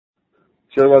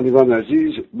شنوندگان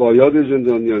عزیز، با یاد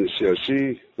زندانیان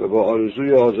سیاسی و با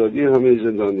آرزوی آزادی همه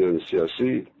زندانیان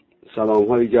سیاسی،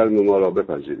 سلام‌های گرم ما را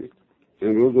بپذیرید.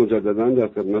 امروز مجدداً در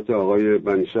خدمت آقای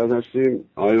بنی‌صدر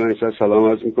هستیم. آقای بنی‌صدر سلام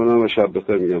عرض می‌کنم و شب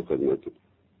بخیر میگم خدمتتون.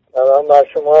 سلام بر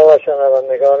شما و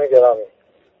شنوندگان گرامی.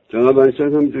 جناب بنی‌صدر،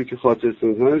 همونطور که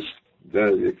خاطرتون هست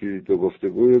در یکی دو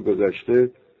گفتگوی گذشته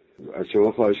از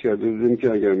شما خواهش کرده بودیم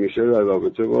که اگر میشه در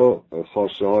رابطه با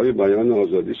خاصه های بیان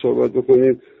آزادی صحبت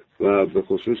بکنید و به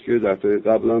خصوص که دفعه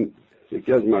قبلا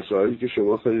یکی از مسائلی که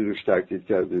شما خیلی روش تاکید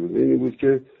کرده بودید این بود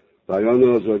که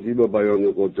بیان آزادی با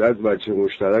بیان قدرت وجه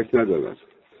مشترک ندارد.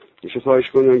 میشه خواهش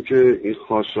کنم که این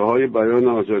خاصه های بیان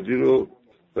آزادی رو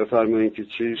بفرمایید که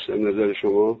چیست نظر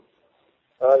شما؟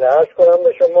 بله، عرض کنم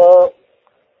به شما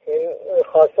این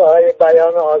خاصه های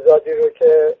بیان آزادی رو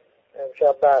که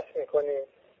امشب بحث میکنیم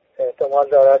احتمال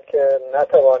دارد که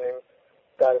نتوانیم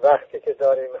در وقتی که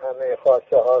داریم همه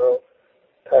خاصه ها رو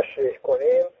تشریح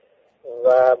کنیم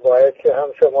و باید که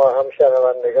هم شما هم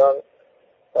شنوندگان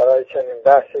برای چنین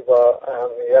بحثی با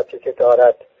اهمیتی که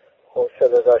دارد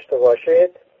حوصله داشته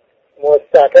باشید.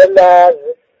 مستقل از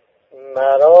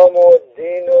مرام و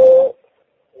دین و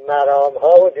مرام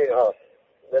ها و دین هاست،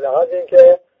 به لحاظ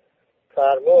اینکه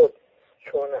فرمود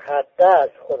چون حق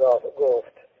است خدا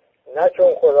گفت، نه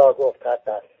چون خدا گفت حق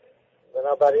است.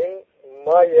 بنابراین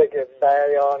ما یک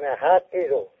بیان حقی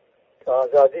رو که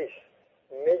آزادیش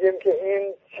میگیم که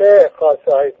این چه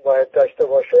خاصه هایی باید داشته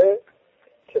باشه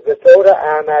که به طور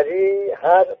عملی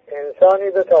هر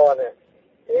انسانی بتوانه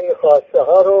این خواسته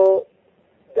ها رو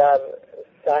در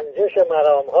سنجش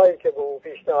مرام هایی که به او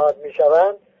پیشنهاد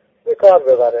میشوند به کار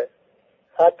ببره.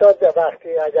 حتی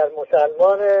وقتی اگر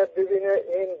مسلمان ببینه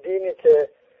این دینی که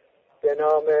به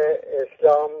نام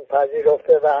اسلام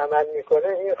پذیرفته و عمل میکنه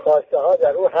این خواسته ها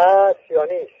در او هست یا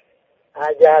نیست،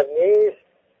 اگر نیست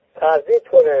تردید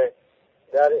کنه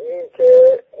در این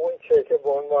که اون چه که به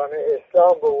عنوان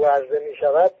اسلام به او عرضه می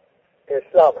شود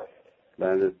اسلام است.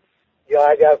 بله. یا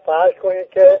اگر فرض کنید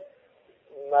که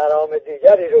مرام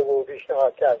دیگری رو به او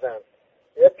پیشنهاد کردن،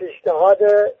 یه پیشنهاد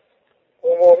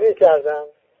عمومی کردن،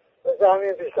 مثل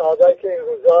همین پیشنهادهایی که این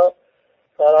روزا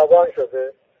فراوان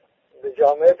شده به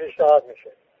جامعه پیشنهاد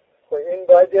میشه، خب این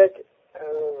باید یک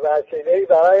وسیله‌ای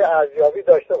برای ارزیابی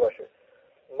داشته باشه.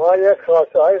 ما یک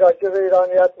خواسته های راجع به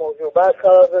ایرانیت موضوع بحث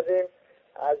قرار دادیم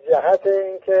از جهت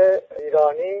اینکه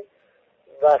ایرانی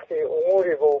وقتی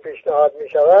اموری به او پیشنهاد می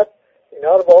شود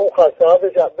اینا رو با اون خواسته ها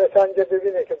بسنجه،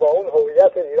 ببینه که با اون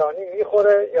هویت ایرانی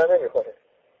میخوره یا نمیخوره.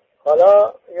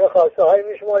 حالا یه خواسته هایی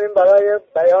میشماریم برای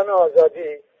بیان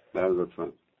آزادی.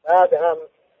 بعد هم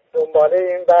دنباله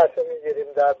این بحث رو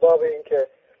میگیریم در باب اینکه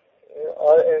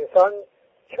انسان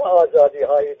چه آزادی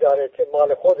هایی داره که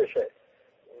مال خودشه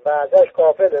و ازش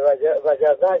غافله،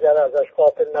 وگرنه اگر ازش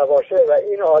غافل نباشه و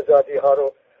این آزادی ها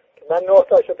رو که من 9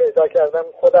 تاشو پیدا کردم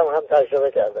خودم هم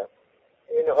تجربه کردم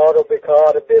اینها رو به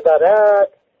کار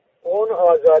ببرد، اون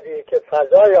آزادی که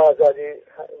فضای آزادی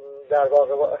در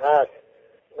واقع هست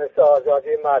مثل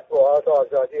آزادی مطبوعات،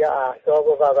 آزادی احزاب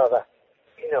و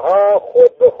اینها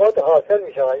خود به خود حاصل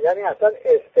می شود. یعنی اصلا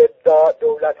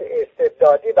دولت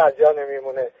استبدادی بر جا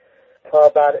نمیمونه تا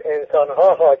بر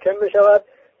انسانها حاکم بشود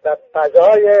و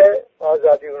فضای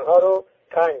آزادی اونها رو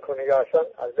تنگ کنه یا اصلا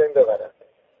از بین ببرد.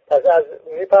 پس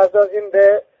میپردازیم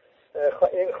به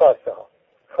این خواسته ها.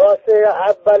 خواسته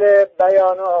اول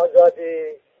بیان آزادی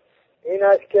این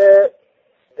است که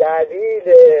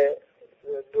دلیل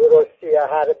درستی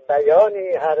هر بیانی،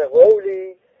 هر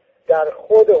قولی در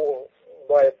خود اون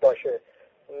باید باشه،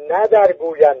 نه در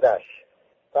گویندش.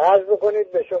 فرض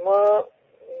بکنید به شما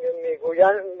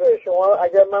میگوین، به شما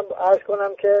اگر من عرض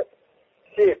کنم که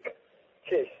سیب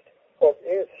چیست، خب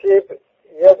این سیب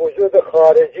یه وجود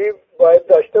خارجی باید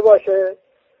داشته باشه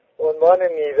عنوان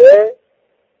میوه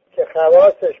که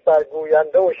خواصش بر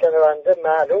گوینده و شنونده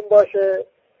معلوم باشه.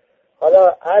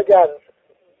 حالا اگر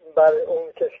بر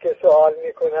اون کسی که سوال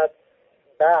میکند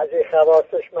بعضی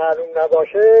خواصش معلوم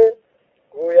نباشه،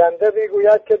 گوینده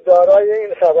میگوید که دارای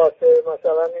این خواصه،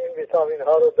 مثلا این ویتامین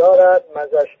ها رو دارد،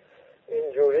 مزش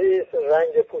اینجوریست،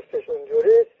 رنگ پوستش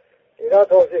اونجوریست، اینا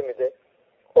توضیح میده.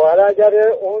 حالا اگر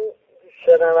اون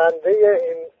شنونده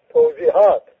این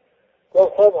توضیحات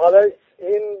گفت خب حالا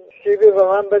این سیبی به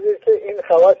من بدید که این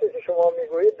خواصی که شما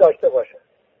میگویید داشته باشه،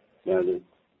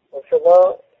 خب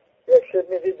شما یک سیب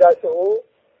میدید دست او،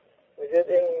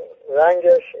 میدید این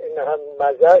رنگش، این هم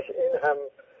مزش، این هم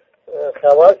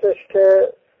خواصش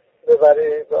که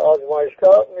ببری به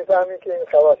آزمایشگاه میفهمی که این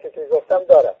خواصی که گفتم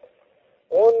دارد.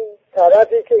 اون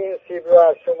طرفی که این سیب رو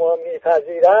از شما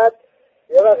میپذیرد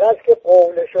یه وقت هست که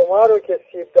قول شما رو که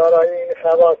سیب دارای این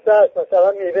خواص است،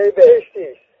 مثلا میوه بهشتی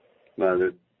است.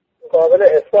 بله. قابل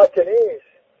اثبات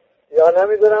نیست. یا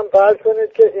نمیدونم فرض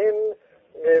کنید که این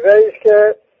میوه ایست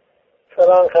که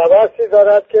فلان خواصی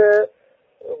دارد که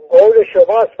قول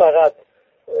شماست فقط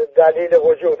دلیل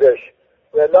وجودش،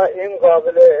 ولی این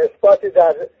قابل اثباتی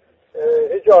در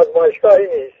هیچ آزمایشگاهی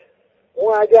نیست.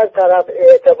 اون اگر طرف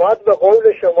اعتماد به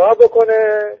قول شما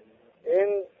بکنه،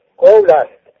 این قول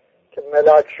است که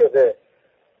ملاک شده،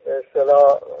 به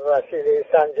اصطلاح وسیله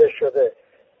سنجش شده،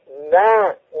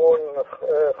 نه اون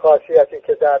خاصیتی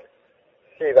که در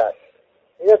سیب است.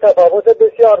 یه تفاوت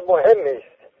بسیار مهمی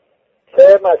است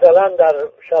که مثلا در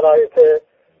شرایط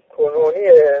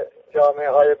کنونی جامعه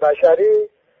های بشری،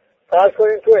 فرض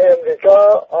کنید تو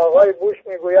امریکا آقای بوش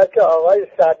میگوید که آقای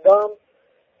صدام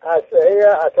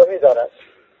اسلحه اتمی دارد.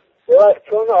 یه وقت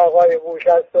چون آقای بوش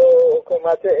است و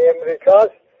حکومت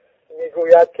امریکاست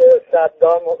میگوید که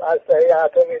صدام اسلحه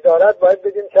اتمی دارد، باید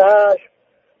بگیم چشم،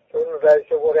 چون رئیس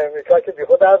جمهور امریکا که بی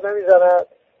خود حرف نمیزند.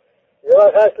 یه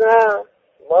وقت هست نه،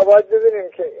 ما باید ببینیم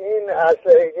که این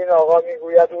اسلحه این آقا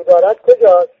میگوید او دارد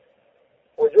کجاست،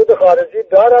 وجود خارجی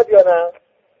دارد یا نه.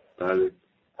 بله.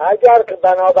 اگر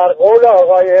بنابر قول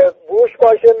آقای بوش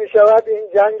باشه میشود این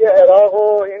جنگ عراق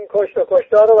و این کشت و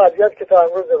کشتار و وضعیت که تا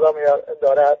امروز ادامه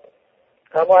دارد.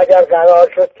 اما اگر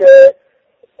قرار شد که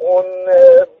اون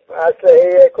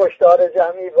اسلحه کشتار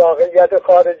جمعی واقعیت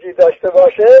خارجی داشته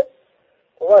باشه،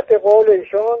 اون وقت قول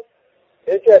ایشون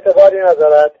هیچ اعتباری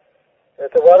ندارد.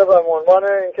 اعتبار به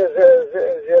عنوان اینکه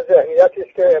ذهنیتی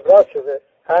است که ابراز شده،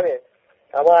 همین.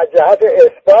 اما از جهت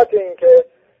اثبات اینکه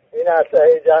این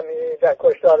اسلحه جمعی در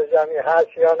کشتار جمعی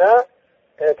هست یا نه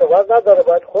اعتبار نداره.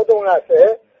 باید خود اون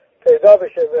اسلحه پیدا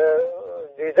بشه،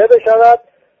 دیده بشود،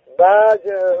 بعد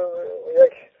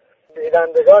یک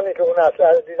دیدندگانی که اون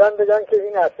اسلحه دیدن بگن که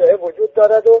این اسلحه وجود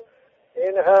دارد و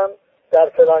این هم در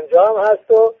فلان جا هم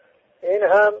هست و این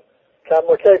هم کم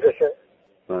و کی بشه.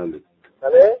 بله.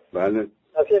 بله؟ بله.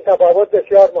 پس این تفاوت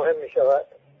بسیار مهم می شود.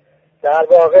 در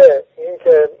واقع این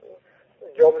که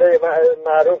جمله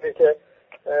معروفی که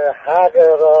حق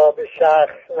را به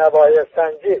شخص نباید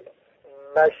سنجید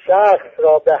و شخص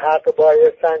را به حق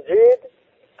باید سنجید،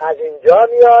 از اینجا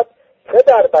میاد که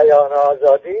در بیان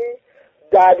آزادی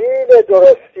دلیل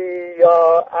درستی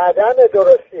یا عدم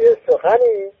درستی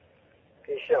سخنی،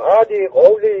 پیشنهادی،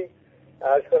 قولی،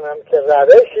 عرض کنم که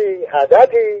روشی،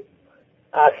 هدفی،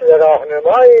 اصل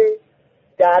راهنمایی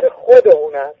در خود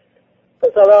اون است.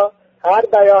 مثلا هر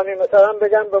بیانی مثلا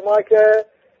بگن به ما که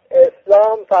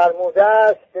اسلام فرموده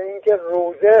است به اینکه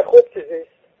روزه خوب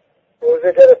چیزیست،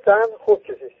 روزه گرفتن خوب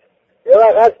چیزیست. یه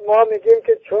وقت ما میگیم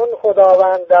که چون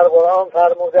خداوند در قرآن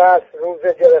فرموده است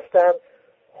روزه گرفتن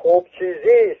خوب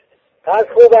چیزیست پس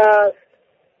خوب است.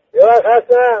 یه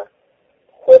وقت نه،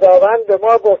 خداوند به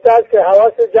ما گفته است که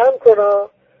حواس جمع کنه،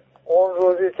 اون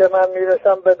روزی که من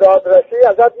میرسم به دادرسی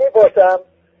ازت میپرسم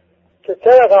که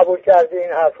چرا قبول کردی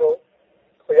این حرف رو.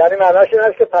 یعنی معناش این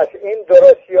است که پس این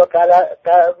درستی و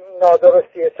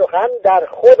نادرستی سخن در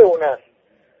خود اون است،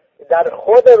 در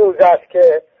خود روز است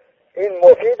که این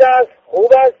مفید است،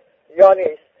 خوب است یا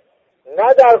نیست،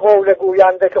 نه در قول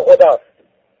گوینده که خداست.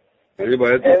 یعنی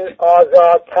باید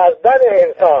آزاد کردن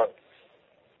انسان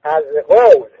از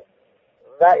قول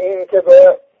و این که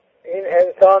به این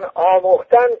انسان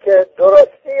آموختن که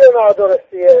درستی و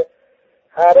نادرستی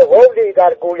هر قولی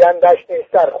در گویندش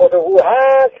نیست، در خود او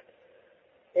هست.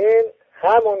 این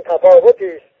همون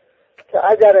تفاوتی است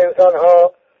که اگر انسان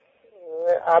ها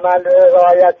عمل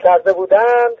رعایت کرده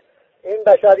بودند این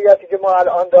بشریتی که ما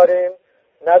الان داریم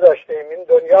نداشتیم. این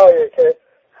دنیایی که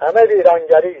همه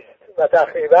ویرانگری است و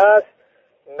تخریب است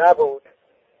نبود،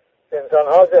 انسان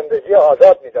ها زندگی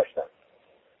آزاد می داشتند.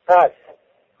 پس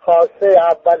خاصه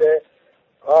اول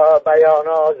بیان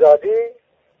آزادی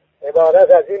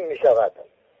عبارت از این می شود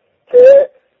که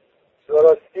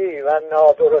درستی و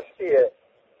نادرستی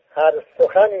هر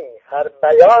سخنی، هر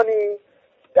بیانی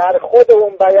در خود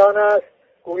اون بیان است،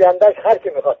 گویندش هر کی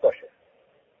میخواد باشه.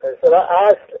 به اصطلاح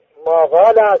اصل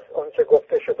ماقال است، اون چه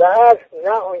گفته شده است،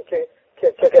 نه اون که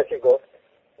چه کسی گفت.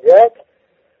 یک.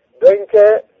 دو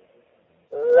اینکه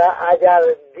و اگر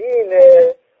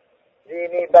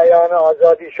دینی بیان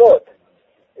آزادی شد،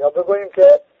 یا بگوییم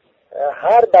که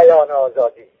هر بیان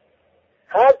آزادی،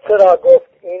 هر چرا گفت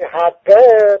این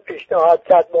حقه، پیشنهاد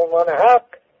کرد به عنوان حق،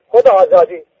 خود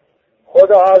آزادی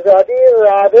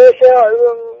روش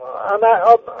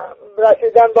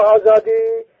رسیدن به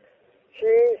آزادی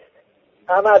چیست؟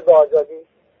 عمل به آزادی.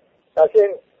 پس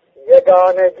این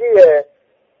یگانگی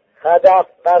هدف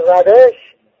و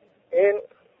روش این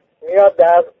میاد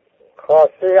در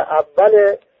خاصه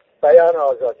اول بیان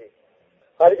آزادی.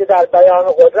 حالی که در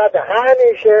بیان قدرت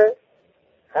همیشه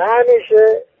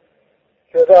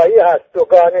جدایی هست،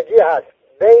 دوگانگی هست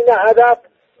بین هدف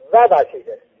و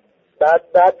وسیله.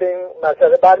 بعد به این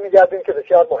مسئله برمیگردیم که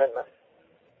بسیار مهم است.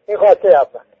 این خواسته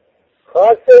اول.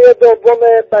 خواسته دوم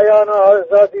بیان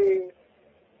آزادی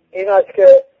این است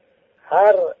که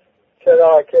هر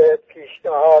چرا که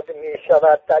پیشنهاد می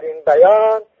شود در این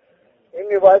بیان این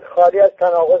می باید خالی از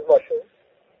تناقض باشه،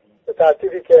 به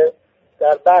ترتیبی که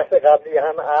در بحث قبلی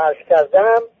هم عرض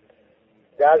کردم.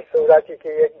 در صورتی که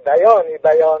یک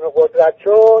بیان قدرت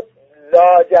شد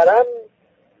لاجرم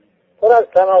پر از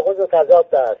تناقض و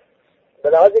تضاد است، به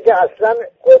لحاظی که اصلا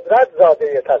قدرت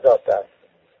زاده تضاد است.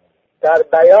 در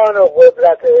بیان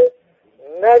قدرت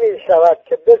نمی شود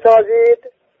که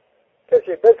بسازید،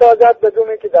 کسی بسازد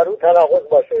بدون که در اون تناقض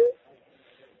باشه.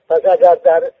 پس اگر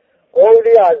در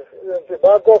قولی از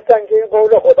ما گفتن که این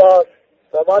قول خداست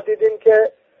و ما دیدیم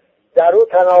که در اون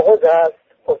تناقض هست،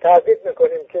 خب تردید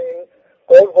میکنیم که این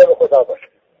قول خدا باشه.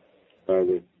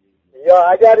 یا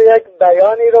اگر یک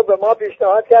بیانی رو به ما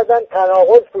پیشنهاد کردن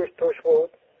تناقض توش بود،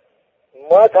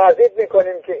 ما تردید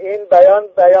میکنیم که این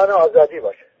بیان آزادی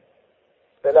باشه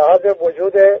به لحاظ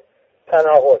وجود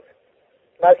تناقض.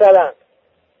 مثلا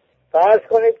فرض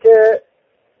کنید که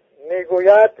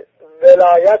میگوید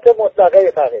ولایت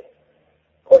مطلقه فقیه.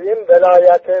 خب این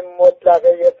ولایت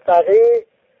مطلقه فقیه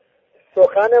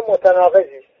سخن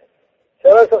متناقضی است.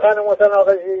 چرا سخن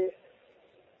متناقضی است؟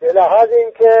 به لحاظ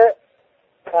اینکه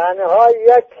تنها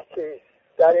یک چیز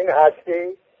در این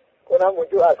هستی اونم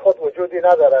وجود از خود وجودی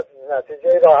ندارد،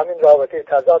 نتیجه را همین رابطه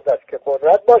تضاد است که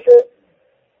قدرت باشه.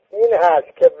 این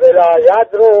هست که ولایت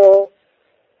رو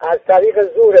از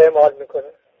طریق زور اعمال میکنه.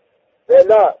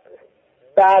 ولی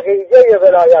بقیه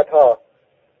ولایت ها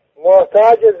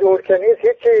محتاج زور که نیست،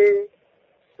 هیچی.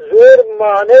 زور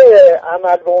مانع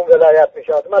عمل به اون ولایت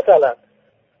میشود. مثلا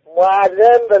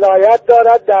معلم ولایت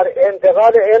دارد در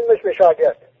انتقال علمش به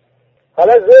شاگرد،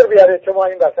 حالا زور بیارید شما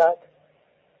این وسط،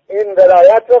 این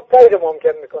ولایت رو غیر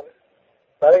ممکن میکنه،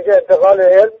 برای اینکه انتقال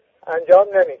علم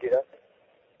انجام نمیگیرد.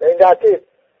 به این ترتیب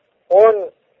اون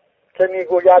که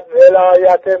میگوید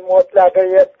ولایت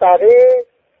مطلقه فقیه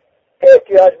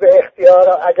احتیاج به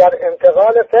اختیار، اگر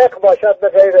انتقال فقه باشد به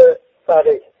غیر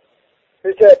فقیه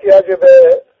هیچ احتیاج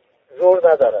به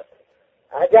زور ندارد.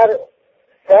 اگر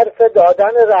صرف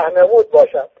دادن راهنمود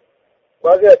باشد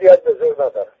باز احتیاج به زور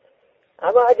ندارد.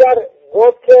 اما اگر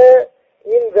گفت که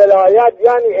این ولایت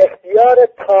یعنی اختیار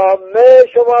تامه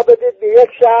شما بدید به یک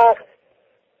شخص،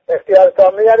 اختیار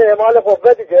تامه یعنی اعمال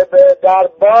قوه دیگه در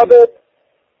باب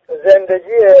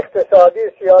زندگی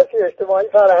اقتصادی، سیاسی، اجتماعی،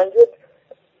 فرهنگی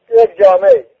یک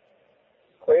جامعه.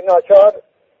 خب این ناچار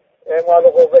اعمال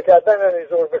قوه کردن یعنی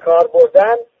زور به کار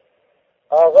بردن.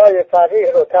 آقای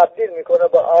فقیه رو تبدیل میکنه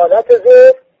به آلت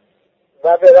زور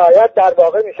و ولایت در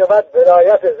واقع میشود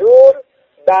ولایت زور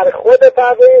بر خود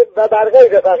فقیه و بر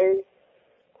غیر فقیه.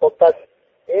 خب پس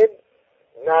این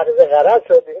نقض غرض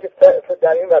شد. این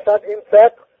در این وسط این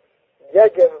فقه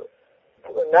یک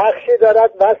نقشی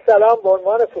دارد و سلام به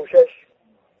عنوان پوشش.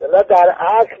 در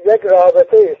اصل یک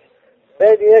رابطه است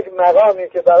بین یک مقامی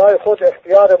که برای خود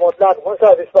اختیار مطلق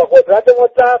مساوی است با قدرت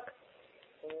مطلق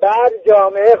بر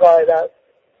جامعه قائل است.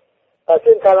 پس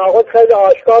این تناقض خیلی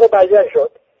آشکار و بیان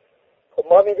شد. خب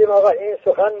ما میگیم آقا این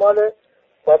سخن مال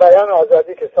با بیان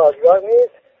آزادی که سازگار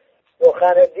نیست،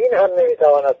 سخن دین هم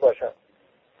نمیتواند باشد.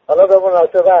 حالا به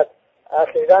مناسبت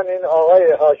اخیراً این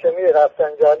آقای هاشمی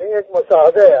رفسنجانی یک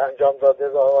مصاحبه انجام داده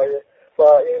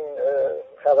با این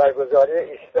خبرگزاری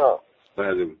ایسنا.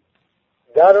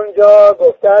 در اونجا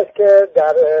گفته است که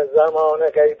در زمان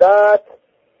غیبت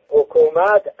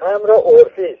حکومت امر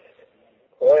عرفی است.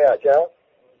 وای عجب.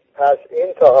 پس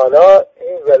این تا حالا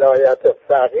این ولایت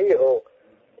فقیه و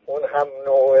اون هم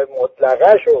نوع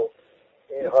مطلقش و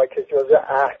اینها که جزء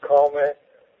احکام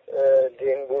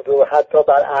دین بود و حتی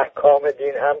بر احکام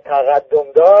دین هم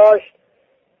تقدم داشت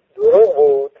دروغ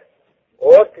بود.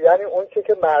 عرف یعنی اون چی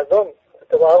که مردم،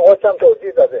 اتفاقا قدس هم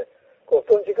توضیح داده،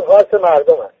 گفت اون چی که خاص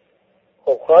مردم هست.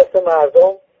 خب خاص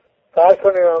مردم فرض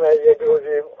کنیم هم یک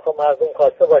روزی مردم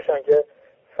خواسته باشن که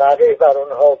فقیه بر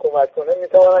اونها حکومت کنه،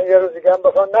 میتوانن یه روزی هم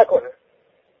بخوان نکنه.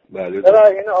 چرا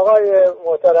این آقای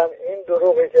محترم این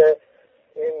دروغی که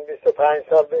این 25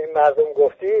 سال به این مردم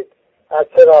گفتید از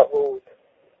چرا بود؟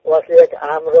 وقتی یک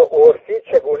امر عرفی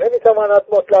چگونه میتواند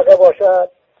مطلقه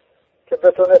باشد که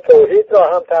بتونه توحید را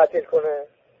هم تعطیل کنه؟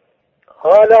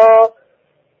 حالا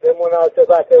به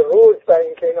مناسبت روز و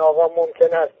اینکه این آقا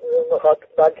ممکن است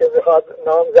بلکه بخواد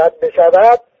نامزد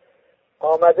بشود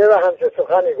آمده و همچه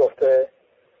سخنی گفته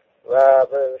و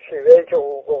به شیوهی که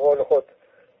او به قول خود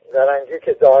درنگی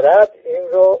که دارد این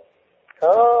رو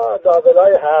تا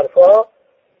دابلای حرفا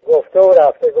گفته و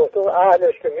رفته، گفته و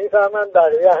اهلش که میفهمن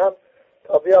بقیه هم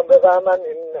تا بیان بفهمن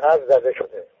این حرف زده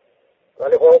شده.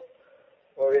 ولی خب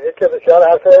می‌بینید که بسیار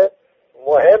حرف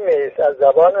مهمی است از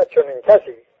زبان چنین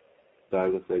کسی.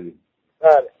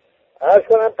 بله. عرض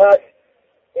کنم پس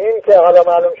این که حالا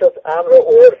معلوم شد امر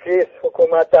عرفی است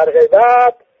حکومت در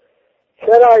غیبت،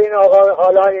 چرا این آقا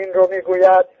حالا این رو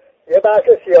میگوید؟ یه بحث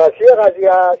سیاسی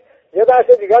قضیه است. یه بحث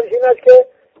دیگرش این است که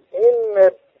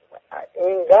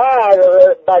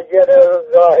اینقدر بیان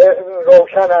ظاهر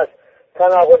روشن است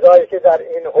تناقضایی که در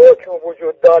این حکم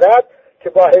وجود دارد که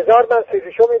با 1000 من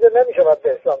سیریشو میده نمیشه باید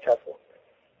به اسلام چسبوند.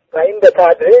 و این به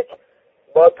تدریج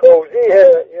با توضیح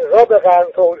رب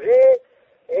قرن توضیح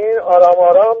این آرام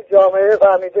آرام جامعه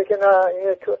فهمیده که نه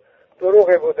این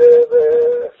دروغی بوده.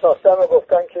 ساستم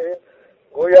گفتن که این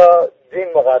گویا دین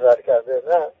مقرر کرده.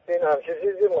 نه، دین همچین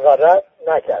چیزی مقرر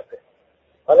نکرده.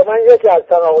 حالا من یکی از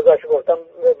تناقضاشو گفتم،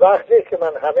 وقتی که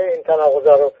من همه این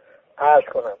تناقضا رو عرض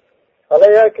کنم.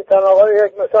 حالا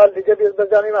یک مثال دیگه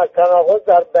بزنیم از تناقض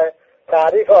در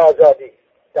تعریف آزادی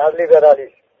در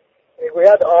لیبرالیسم.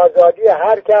 میگوید آزادی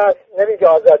هر کس، نمیگه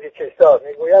آزادی چیست،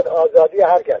 میگوید آزادی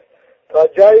هر کس تا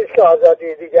جایی که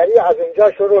آزادی دیگری از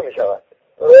اونجا شروع می شود.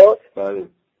 درست؟ بله.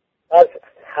 از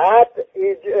حد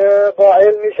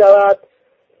قائل می شود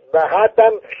و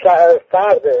حدم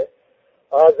فرد،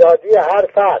 آزادی هر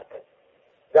فرد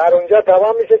در اونجا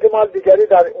تمام میشه که مال دیگری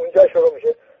در اونجا شروع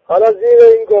میشه. حالا زیر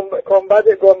این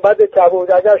گنبد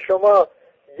کبود اگر شما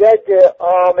یک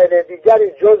عامل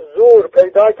دیگری جز زور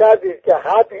پیدا کردید که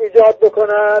حد ایجاد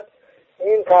بکند،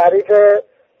 این تعریف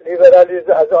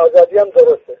لیبرالیسم از آزادی هم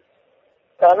درسته.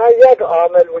 تنها یک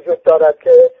عامل وجود دارد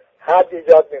که حد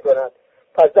ایجاد میکند.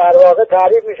 پس در واقع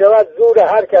تعریف میشود زور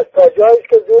هر کس تا جایی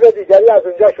که زور دیگری از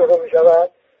اونجا شروع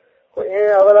میشود. این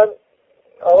اولا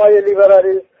آقای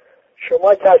لیبرالیسم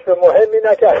شما کشف مهمی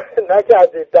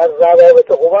نکردید در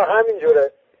روابط قوا.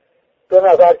 همینجوره 2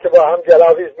 نفر که با هم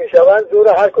جلاویز میشوند زور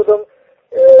هر کدوم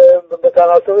به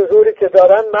تناسب زوری که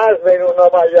دارن مرز بین اونها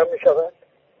معین میشوند.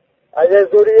 اگه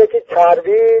زوری یکی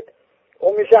چربید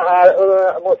اون میشه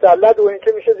مسلط و این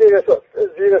که میشه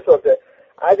زیر سلطه.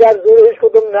 اگر زور هیچ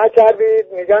کدوم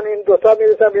نچربید میگن این دوتا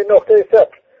میرسن به نقطه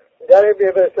صفر، یعنی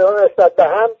به اصطلاح نسبت به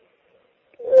هم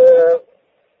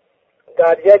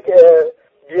در یک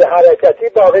بی حرکتی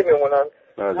باقی میمونن.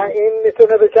 نه این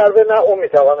میتونه بچربه نه اون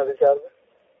میتونه بچربه.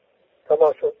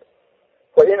 تمام شد.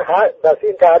 خب بس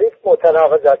این تعریف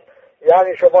متناقض است.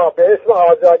 یعنی شما به اسم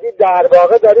آزادی در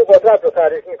واقع داری قدرت رو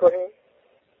تعریف میکنی.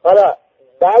 حالا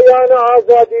بیان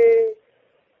آزادی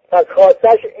پس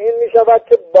خاصش این میشود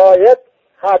که باید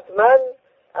حتما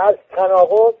از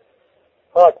تناقض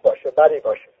پاک باشه، بری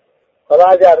باشه. حالا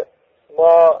اگر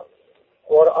ما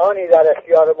قرآنی در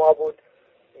اختیار ما بود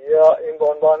یا این به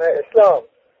عنوان اسلام،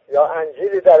 یا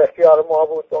انجیلی در اختیار ما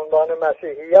بود به عنوان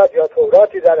مسیحیت، یا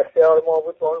توراتی در اختیار ما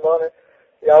بود به عنوان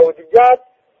یهودیت،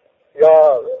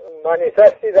 یا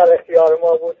مانیفستی در اختیار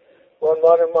ما بود به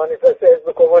عنوان مانیفست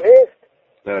حزب کمونیست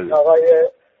آقای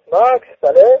مارکس،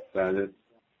 بله،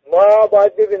 ما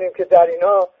باید ببینیم که در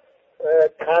اینا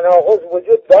تناقض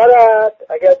وجود دارد.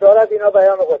 اگر دارد اینا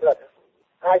بیان قدرت است،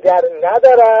 اگر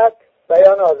ندارد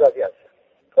بیان آزادی است.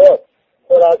 خب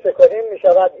خلاصه کنیم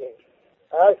میشود این.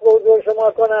 از موضوع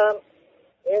شما کنم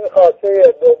این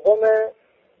خاصه دومه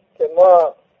که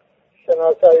ما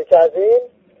شناسایی کردیم.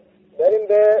 بریم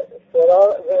به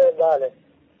سراغ بله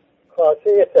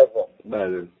خاصه سوم.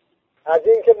 بله. از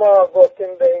این که ما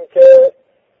گفتیم به این که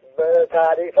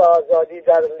تعریف آزادی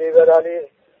در لیبرالیسم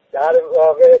در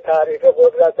واقع تعریف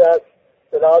قدرت است،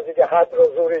 به لحاظی که حد رو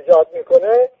زور ایجاد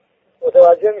میکنه،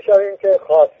 متوجه میشویم که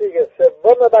خاصه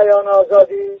سوم بیان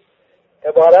آزادی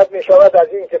عبارت میشود از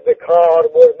این که به کار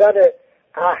بردن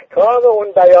احکام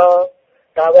اون بیان،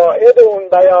 قواعد اون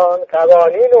بیان،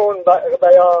 قوانین اون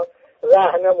بیان،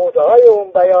 راهنمودهای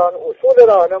اون بیان، اصول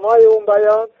راهنمای اون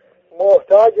بیان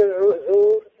محتاج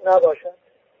زور نباشد.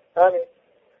 همین.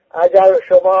 اگر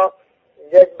شما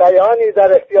یک بیانی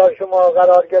در اختیار شما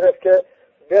قرار گرفت که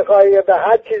بخوای به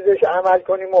هر چیزش عمل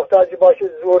کنی محتاج باشی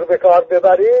زور به کار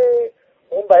ببری،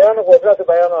 اون بیان قدرت و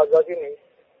بیان آزادی نیست.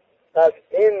 پس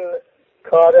این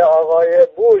کار آقای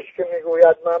بوش که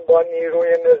میگوید من با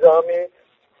نیروی نظامی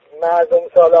مردم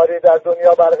سالاری در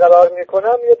دنیا برقرار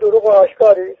میکنم یه دروغ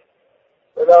آشکاری است.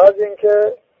 به لحاظ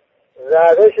اینکه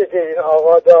روشی که این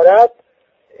آقا دارد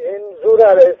این زور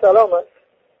علیه السلام است.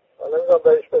 حالا نمیدونم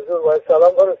بهش به زور باید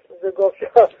سلام برسید گفت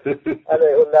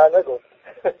علیه اللعنه گفت.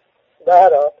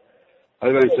 برها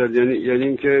یعنی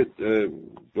اینکه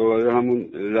دوباره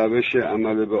همون روش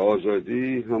عمل به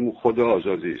آزادی همون خود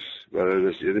آزادی است.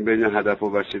 یعنی بین هدف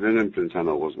و وسیله نمیتونه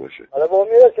تناقض باشه. حالا به اون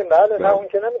میرسیم. بله نه اون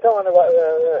که نمیتونه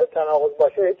تناقض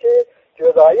باشه، هیچی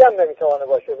جدایی هم نمیتونه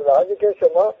باشه. به لحاظی که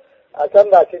شما اصلا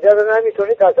وسیله رو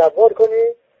نمیتونی تصور کنی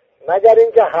مگر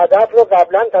اینکه هدف رو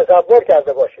قبلا تصور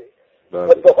کرده باشی.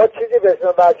 به خود چیزی به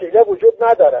اسم وسیله وجود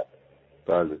ندارد.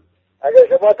 بله.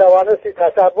 اگر شما توانستی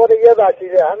تصور یه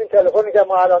وسیله، همین تلفنی که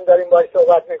ما الان داریم باهاش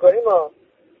صحبت میکنیم،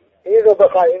 این رو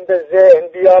بخوایم به ذهن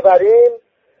بیاوریم،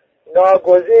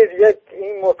 ناگزیر یک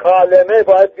این مکالمه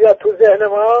باید بیاد تو ذهن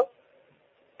ما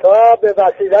تا به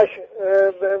وسیلهش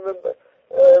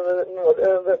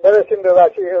برسیم به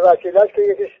وسیلهش که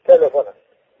یکیش تلفن است.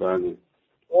 بله.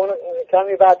 اون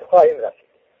کمی بعد خواهیم رسید.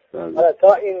 بله.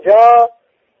 تا اینجا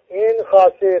این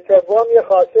خاصه سوم یه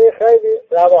خاصه خیلی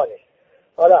روانی است.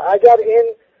 حالا اگر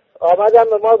این آمدن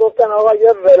به ما گفتن آقا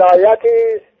یه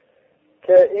ولایتی است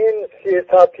که این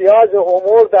سیرتا پیاز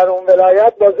امور در اون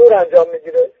ولایت با زور انجام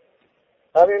میگیره،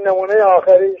 همین نمونه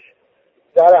آخریش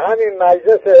در همین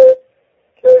مجلس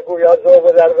که گویا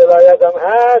ذوق در ولایت هم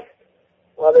هست،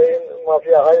 مال این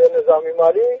مافیاهای نظامی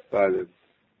مالی، بله.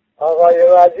 آقای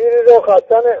وزیری رو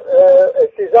خواستن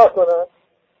استیضاح کنن.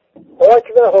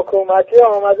 حکم حکومتی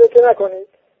آمده که نکنید.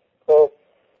 خب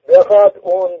بخواد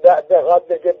اون بخواد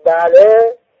بگه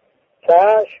بله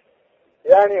چشم،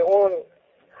 یعنی اون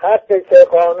حقی که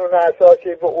قانون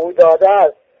اساسی به او داده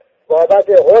است بابت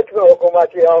حکم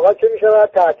حکومتی آقا چه می شود؟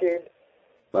 تعطیل.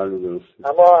 بله درست.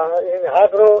 اما این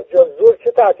حق رو جز زور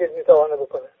چه تعطیل می توانه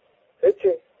بکنه؟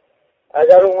 هیچی.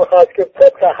 اگر اون میخواد که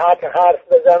طبق حق حرف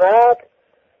بزند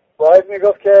باید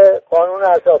میگفت که قانون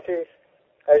اساسی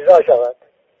اجرا شود.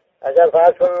 اگر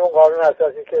فرض کنیم اون قانون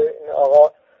اساسی که این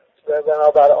آقا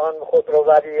بنابر آن خود رو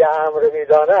ولی امر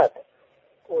میداند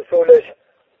اصولش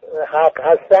حق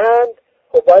هستند،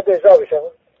 خب باید اجرا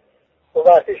بشود. و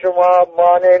وقتی شما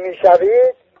مانع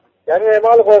میشوید یعنی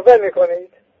اعمال قوه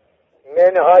میکنید.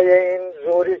 منهای این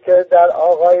زوری که در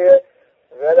آقای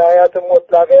ولایت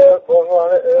مطلقه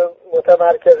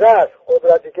متمرکز است،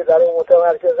 قدرتی که در اون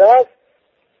متمرکز است،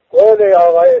 قول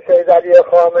آقای سید علی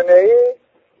خامنه ای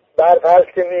برفرض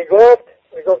که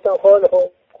میگفتن خب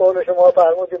قول شما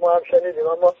فرمودیم ما هم شنیدیم،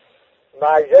 اما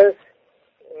مجلس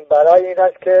برای این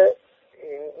است که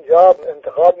اینجا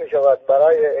انتخاب می شود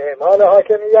برای اعمال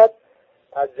حاکمیت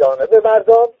از جانب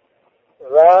مردم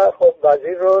و خب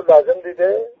وزیر رو لازم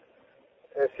دیده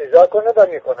استیضاح کنه و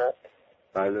می کند.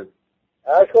 بله.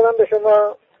 عرض کنم به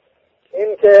شما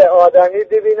این که آدمی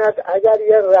ببیند اگر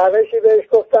یه روشی بهش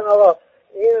گفتن آقا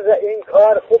این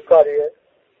کار خوب کاریه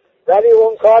ولی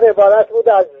اون کار عبارت بود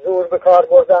از زور به کار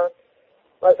بردن.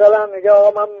 مثلا میگه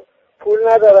آقا من پول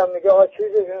ندارم، میگه آقا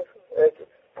چیزی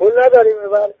پول نداریم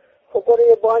میبر، خب برو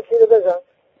یه بانکی رو بزن.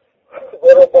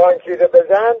 برو بانکی رو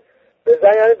بزن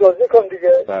یعنی دزدی کن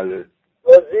دیگه. بله.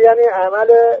 دزدی یعنی عمل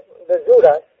به زور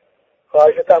است.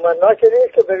 خواهش تمنا که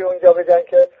نیست که بری اونجا بگن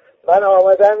که من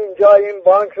آمدم اینجا این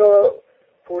بانک رو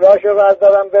پولاشو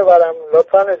بردارم ببرم،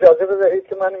 لطفا اجازه بدهید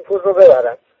که من این پول رو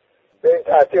ببرم. به این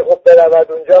ترتیب خب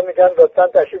برود اونجا میگن لطفا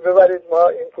تشریف ببرید، ما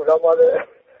این پولا مال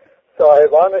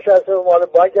صاحبانش هست و مال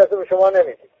بانک هست و شما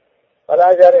نمیدید. حالا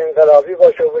اگر انقلابی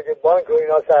باشه و بگه بانک و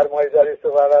اینا سرمایه داری است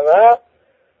و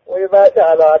اون یه بحث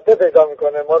علاقه پیدا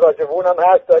میکنه. ما راجبون هم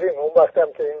هست داریم. اون وقت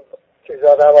هم که این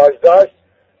چیزا رواج داشت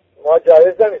ما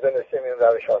جایز نمیدونستیم این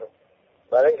روش ها رو،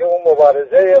 برای اینکه اون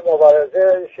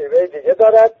مبارزه شیوه دیگه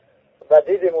دارد و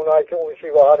دیدیم اونایی که اون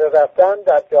شیوه ها رو رفتن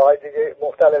در جاهای دیگه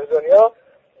مختلف دنیا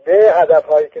به هدف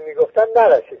هایی که میگفتن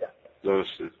نرسیدن.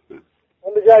 درسته.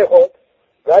 اون به جای خود.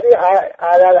 ولی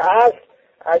علل اصل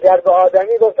اگر به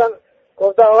آدمی گفتن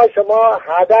آقا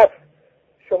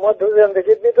شما تو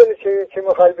زندگیت میدونی چی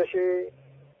میخوای بشی؟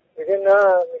 میگه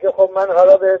نه. میگه خب من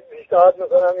حالا به پیشنهاد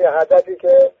میکنم یه هدفی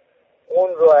که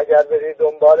اون رو اگر بری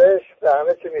دنبالش به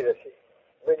همه چی میرسی.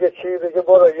 میگه چی؟ بگه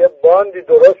برو یه باندی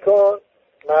درست کن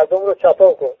مردم رو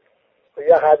چپاو کن.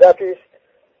 یه هدفی است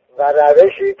و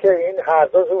روشی که این هر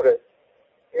دو زوره.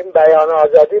 این بیان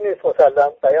آزادی نیست،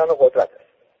 مسلم بیان قدرت است.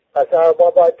 پس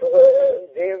ما باید تو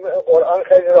دین قرآن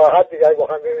خیلی راحت دیگه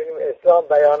بخوام ببینیم اسلام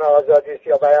بیان آزادی است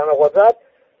یا بیان قدرت،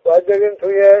 باید ببینیم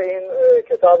توی این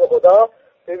کتاب خدا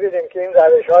ببینیم که این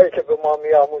روش هایی که به ما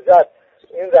میآموزد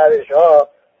این روش ها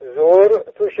زور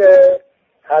توشه،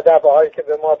 هدف هایی که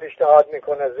به ما پیشنهاد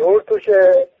میکنه زور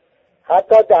توشه.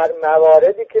 حتی در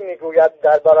مواردی که میگوید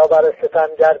در برابر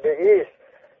ستمگر بایست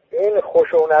این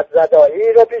خشونت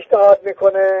زدایی رو پیشنهاد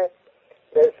میکنه،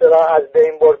 به اصطلاح از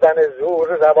بین بردن زور،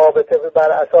 روابط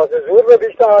بر اساس زور رو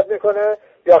پیشنهاد میکنه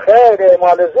یا خیر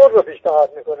اعمال زور رو پیشنهاد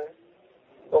میکنه.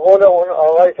 به قول اون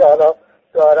آقایی که حالا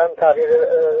دارم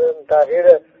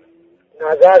تغییر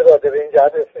نظر داده به این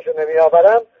جهت اسمشو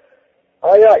نمیآورم،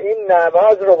 آیا این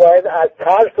نماز رو باید از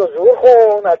ترس و زور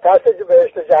خون، از ترس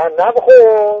بهشت جهنم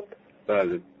خون؟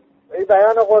 بله. این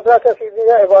بیان قدرت است،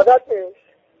 این عبادت نیست.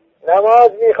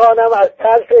 نماز میخوانم از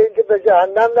ترس اینکه به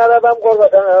جهنم نروم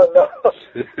قربتن الله.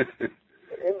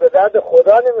 این به درد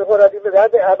خدا نمیخورد، این به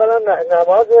درد اولا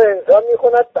نماز انسان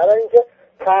میخوند برای اینکه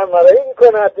تمرین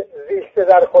کند زیست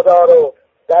در خدا رو،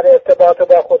 در ارتباط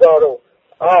با خدا رو،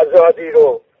 آزادی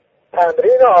رو.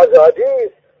 تمرین آزادی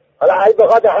است. حالا اگه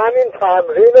بخواد همین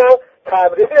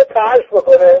تمرین ترش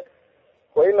بکنه،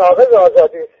 خب این ناقض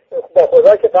آزادی است. با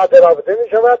خدا که قطع رابطه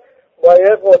میشود، با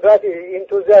یه قدرتی این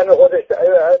تو ذهن خودش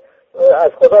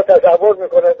از خدا تصور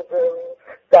میکنه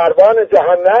دربان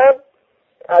جهنم،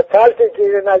 از ترسی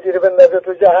که نگیره بندازه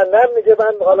تو جهنم میگه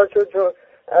من حالا چون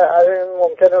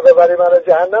ممکنه ببری من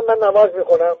جهنم، من نماز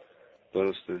میخونم.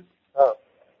 درسته.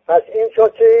 پس این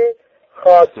شد که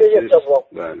خاصه سوم.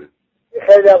 بله.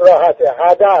 خیلی هم راحته.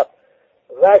 هدف،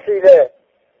 وسیله،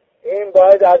 این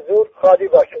باید از زور خالی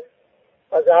باشه.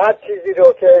 از هر چیزی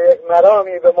رو که یک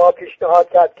مرامی به ما پیشنهاد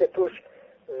کرد که توش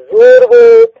زور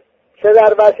بود، چه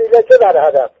در وسیله چه در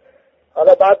هدف.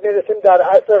 حالا بعد میرسیم در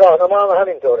اصل راهنما هم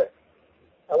همینطوره.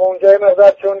 اما اونجای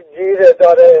مقدار چون گیر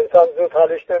داره انسان زود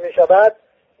حالش نمیشود،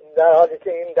 در حالی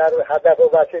که این در هدف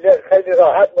و وسیله خیلی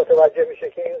راحت متوجه میشه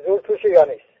که این زور توشه یا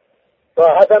نیست.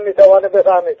 راحت هم میتوانه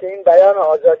بفهمه که این بیان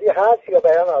آزادی هست یا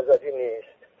بیان آزادی نیست.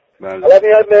 حالا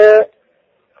میاد به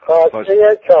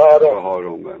خاصه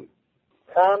چهارم.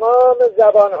 تمام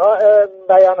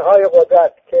بیانهای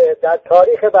قدرت که در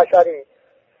تاریخ بشری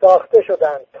ساخته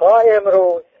شدند تا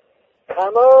امروز،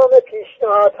 تمام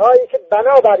پیشنهادهایی که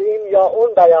بنابراین یا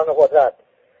اون بیان قدرت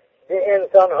به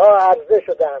انسانها عرضه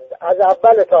شدند از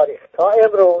اول تاریخ تا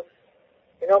امروز،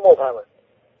 اینا مبهمند.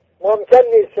 ممکن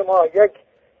نیست شما یک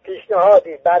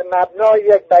پیشنهادی بر مبنای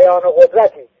یک بیان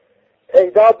قدرتی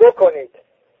پیدا بکنید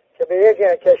که به یک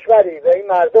کشوری به این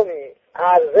مردمی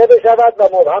عرضه بشود و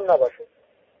مبهم نباشه.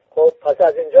 خب پس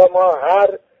از اینجا ما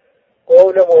هر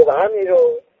قول مبهمی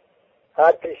رو،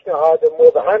 هر پیشنهاد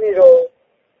مبهمی رو،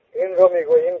 این رو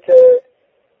میگوییم که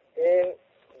این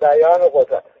بیان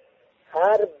قدرت.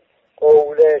 هر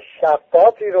قول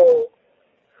شفافی رو،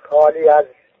 خالی از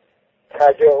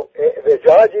کج و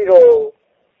اعوجاجی رو،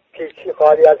 پیچی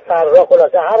خالی از سررا،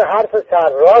 خلاصه هر حرف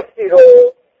سرراستی رو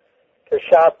که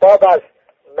شفاف است،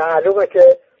 معلومه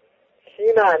که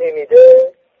چی معنی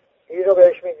میده، این رو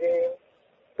بهش میگیم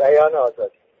بیان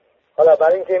آزادی. حالا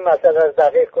برای اینکه این مسئله رو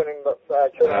دقیق کنیم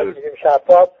چون میگیم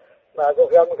شفاف، مردم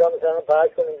خیال میکنم مثلا فرض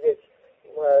کنیم یک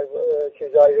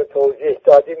چیزایی رو توضیح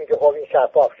دادیم میگه خب این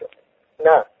شفاف شد.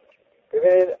 نه،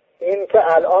 ببینید این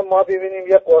که الان ما ببینیم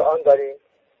یک قرآن داریم،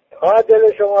 تا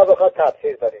دل شما بخواد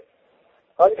تفسیر داریم.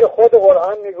 حالی که خود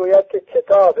قرآن میگوید که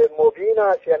کتاب مبین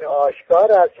است، یعنی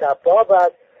آشکار است، شفاف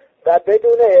است و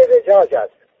بدون اعوجاج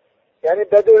است، یعنی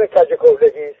بدون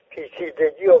کجکولگی است،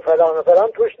 پیچیدگی و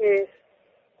فلان توش نیست.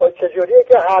 و چجوریه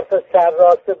که حرف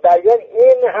سرراست بیان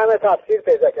این همه تفسیر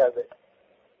پیدا کرده؟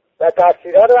 و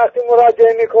تفسیرها رو وقتی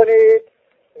مراجعه میکنید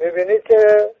میبینید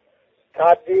که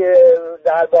تبدیل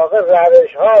در واقع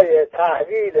روش‌های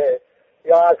تحویل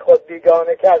یا از خود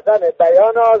بیگانه کردن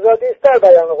بیان آزادی است در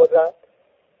بیان قدرت.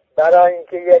 برای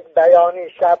اینکه یک بیانی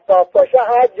شفاف باشه،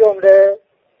 هر جمله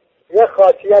یک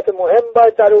خاصیت مهم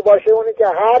باید در او باشه، اونی که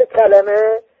هر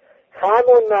کلمه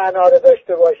همون معنا رو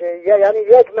داشته باشه، یعنی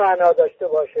یک معنا داشته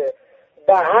باشه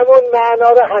و همون معنا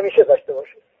رو همیشه داشته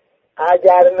باشه.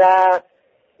 اگر نه،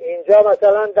 اینجا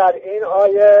مثلا در این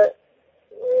آیه،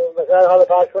 مثلا حالا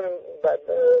فرض کنیم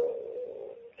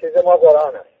چیز ما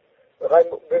قرآن است، میخوایم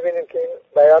ببینیم که این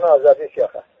بیان آزادی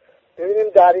شیخه. ببینیم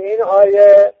در این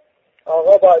آیه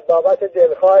آقا بابت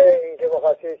دلخواه این که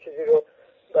مخاطی چیزی رو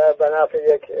به نفع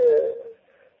یک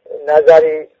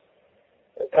نظری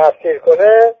تفسیر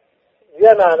کنه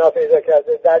یه معنا پیدا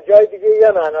کرده، در جای دیگه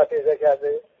یه معنا پیدا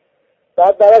کرده،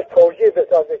 بعد براش توجیه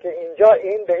بسازه که اینجا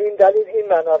این به این دلیل این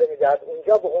معنا رو میدهد،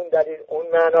 اونجا به اون دلیل اون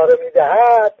معنا رو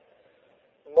میدهد.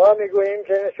 ما میگوییم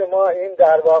که شما این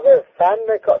در واقع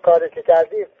فن کاری که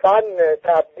کردی، فن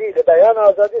تبدیل بیان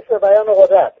آزادی است به بیان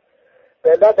قدرت.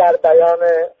 بلا در بیان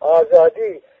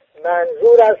آزادی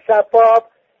منظور از شفاف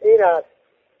این است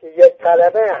که یک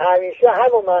کلمه همیشه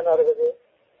همون معنا رو بده،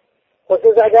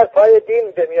 خصوص اگر پای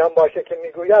دین به میان باشه که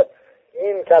میگوید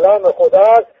این کلام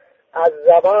خداست از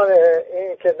زمان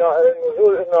این که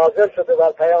نازل شده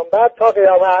بر پیامبر تا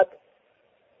قیامت.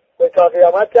 و تا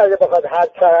قیامت که اگه بخواد هر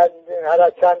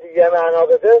چند یه معنا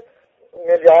بده،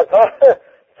 میلیاردها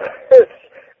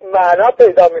معنا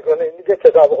پیدا میکنه، این دیگه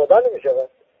کتاب خدا نمیشه.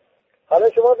 حالا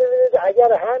شما ببینید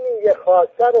اگر همین یه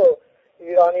خاصه رو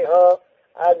ایرانی ها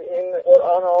از این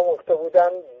قرآن آموخته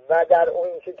بودن و در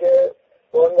اون چی که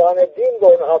به عنوان دین به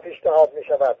اونها پیشنهاد می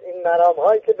شود، این مرام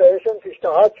هایی که بهشون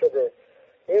پیشنهاد شده،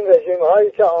 این رژیم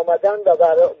هایی که آمدن و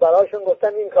براشون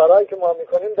گفتن این کارهایی که ما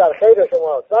میکنیم در خیر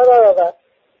شماست،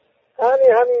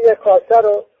 همین یک خاصه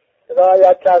رو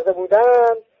رعایت کرده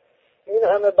بودن، این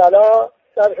همه بلا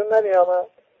سرشون نمی آمد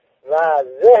و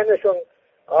ذهنشون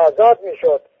آزاد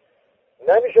میشد.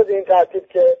 نمیشد این ترتیب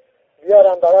که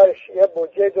بیارن برایش یه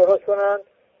بودجه درست کنن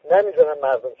نمیدونن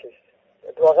مردم چیست.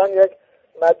 اتفاقا یک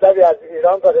مطلبی از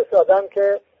ایران فرستادن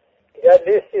که یه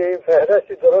لیستی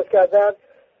فهرستی درست کردن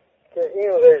که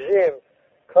این رژیم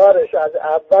کارش از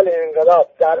اول انقلاب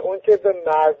در اون چه به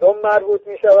مردم مربوط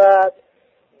می شود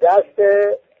دست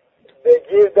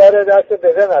بگیر داره، دست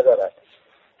بده ندارد.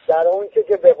 در اون چه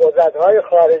که به قدرت‌های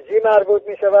خارجی مربوط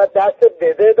می شود دست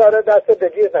بده داره، دست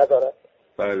بگیر ندارد.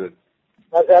 بله.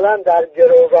 مثلا در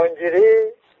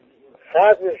گروگانگیری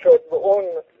ختم شد به اون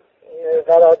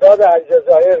قرارداد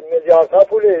الجزایر میلیاردها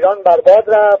پول ایران برباد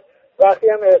رفت. وقتی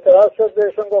هم اعتراض شد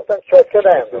بهشون گفتن چکه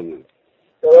نیم.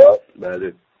 درست؟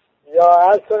 بله. یا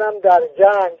عرض کنم در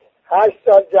جنگ 8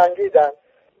 سال جنگیدن،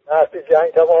 وقتی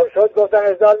جنگ تمام شد گفتن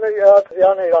 1000 میلیارد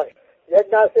ریال ایران. یک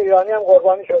نسل ایرانی هم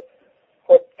قربانی شد.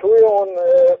 خب توی اون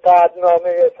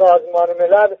قطعنامه سازمان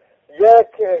ملل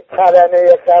یک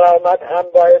کلمه کرامت هم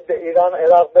باید به ایران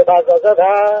عراق بپردازد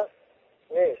هست؟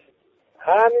 نیست.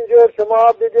 همینجور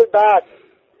شما بگید بعد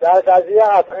در قضیه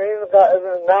این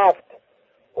نفت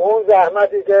اون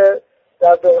زحمتی که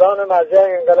در دوران مرجع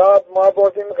انقلاب ما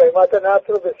بردیم قیمت نفت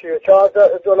رو به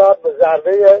 $34 به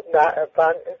ضربه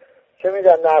چه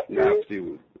میگن نفتی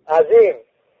بود. عظیم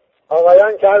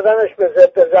آقایان کردنش به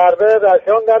ضد ضربه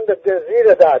رسوندن به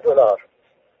زیر $10.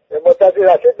 متحدی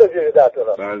رسید به زیر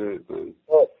 $10. بله.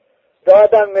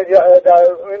 دادن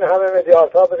این همه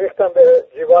میلیاردها بریختن به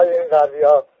جیبای این غربی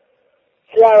ها.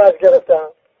 چی عوض گرفتن؟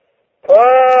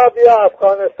 تا بیا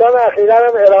افغانستان، اخیراً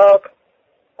هم عراق.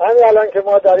 همین الان که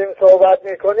ما داریم صحبت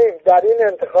میکنیم در این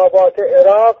انتخابات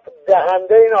عراق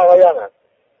دهنده این آقایان هست.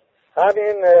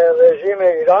 همین رژیم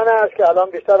ایران است که الان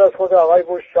بیشتر از خود آقای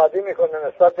بوش شادی میکنه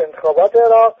نسبت به انتخابات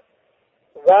عراق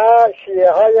و شیعه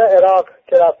های عراق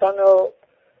که رفتن و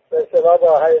به اصطلاح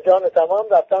با هیجان تمام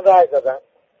رفتن رای دادن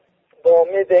به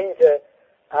امید این که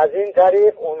از این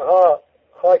طریق اونها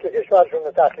خاک کشورشون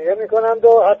رو تخلیه میکنند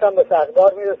و حتی به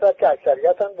سقدار میرسد که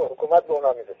اکثریت هم به حکومت به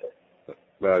اونا میرسه.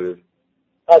 بله.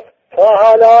 پس تا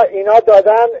حالا اینا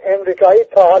دادن، امریکایی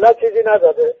تا حالا چیزی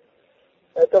نداده.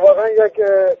 اتفاقا یک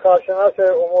کارشناس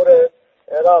امور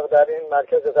عراق در این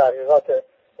مرکز تحقیقات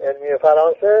علمی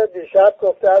فرانسه دیشب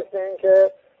گفته است این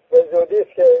که به زودی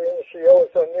است که این شیعه و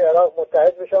سنی عراق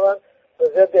متحد بشوند به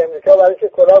ضد امریکا برای که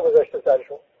کلاه گذاشته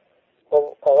سرشون.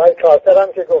 خب آقای کارتر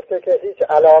هم که گفته که هیچ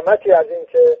علامتی از این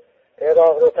که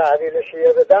عراق رو تحویل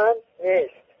شیعه بدن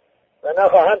نیست و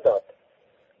نخواهند داد.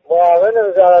 معاون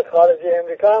وزارت خارجه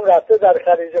امریکا هم رفته در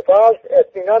خلیج فارس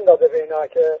اطمینان داده به اینا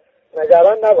که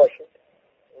نگران نباشید،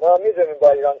 ما میدونیم با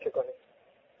ایران چه کنیم.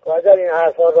 و اگر این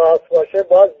حرفا راست باشه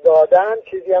باز دادن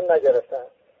چیزی هم نگرفتن.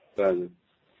 بله.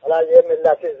 حالا یه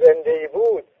ملت زنده‌ای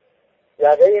بود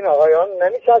یقه این آقایان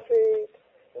نمیچسبید،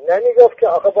 نمیگفت که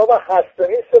آخه بابا هست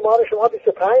نیست ما رو شما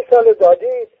 25 سال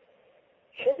دادید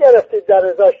چی گرفتید در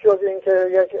ازاش جز این که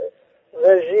یک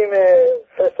رژیم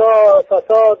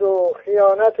فساد و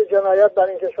خیانت و جنایت بر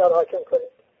این کشور حاکم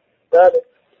کنید. بله.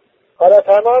 حالا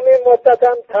تمام این مدت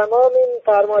هم تمام این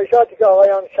فرمایشاتی که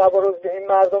آقایان شب و روز به این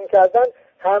مردم کردن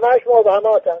همش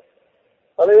مبهمات هست.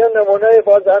 حالا یه نمونه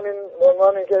باز همین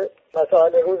عنوانی که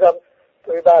مسائل روزم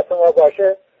توی بحث ما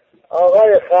باشه،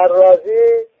 آقای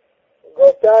خرازی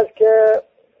گفته است که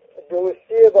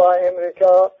دوستی با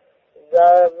امریکا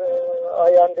در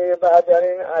آینده بعد در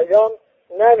این ایام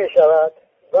نمی شود،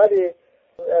 ولی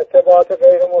ارتباط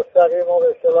غیر مستقیم و به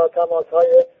اصطلاح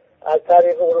تماس‌های از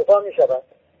طریق اروپا می شود.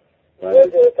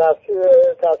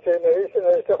 تفسیر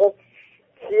نوشته خب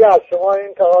کی از شما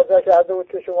این تقاضا کرده بود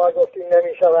که شما گفتین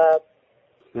نمی شود؟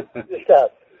 بیشتر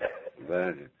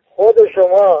خود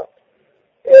شما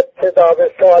ابتدا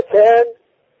به ساکن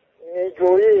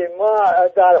میگویی ما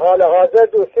در حال حاضر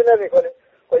دوستی نمی کنیم.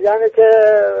 خب یعنی که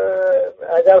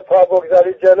اگر پا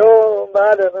بگذاری جلو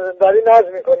بله داری ناز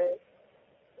میکنی.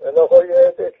 خب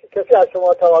کسی از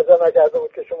شما تقاضا نکرده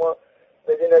بود که شما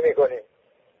بگی نمی کنیم.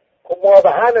 خب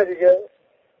مبهمه دیگه.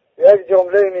 یک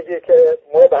جمله میگی که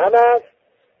مبهم است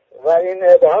و این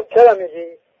ابهام چرا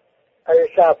میگی؟ اگه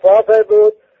شفاف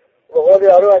بود به قول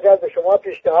یارو اگر به شما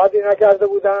پیشنهادی نکرده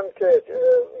بودن که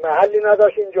محلی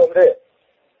نداشت این جمله،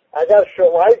 اگر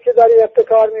شمایی که داری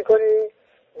ابتکار میکنی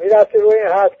میرفتی روی این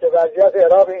حد که وضعیت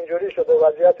عراق اینجوری شده و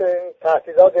وضعیت این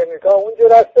تهدیدات امریکا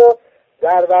اونجور است و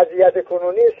در وضعیت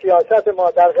کنونی سیاست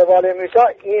ما در قبال امریکا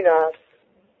این است.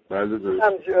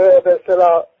 هم به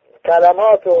اصطلاح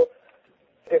کلمات و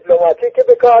دیپلماتیک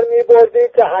به کار می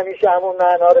که همیشه همون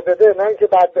معنا رو بده، نه اینکه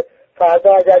بعد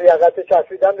فردا اگر یقت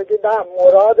چسبیدن بگی نه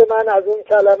مراد من از اون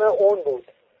کلمه اون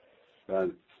بود.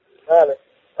 بله.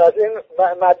 پس این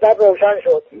مطلب روشن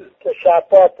شد که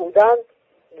شفاف بودن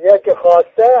یک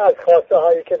خاصه از خاصه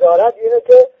هایی که دارد اینه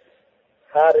که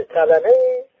هر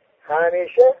کلمه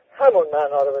همیشه همون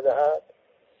معنا رو بدهد.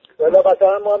 ولی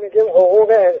مثلا ما میگیم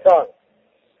حقوق انسان،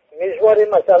 میشماریم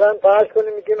مثلا فرض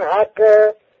کنیم میگیم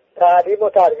حق تعلیم و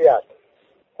تربیت.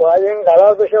 خب این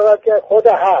قرار بشود که خود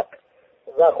حق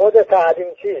و خود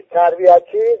تعلیم چیست، تربیت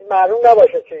چیست، معلوم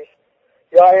نباشه چیست.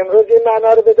 یا امروز این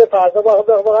معنا رو بده، فردا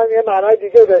واقعا یه معنای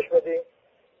دیگه بهش بدیم،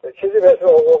 چیزی به اسم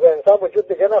حقوق انسان وجود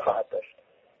دیگه نخواهد داشت.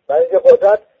 برای اینکه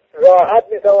قدرت راحت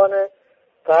میتوانه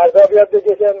فردا بیاد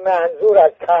بگه که منظور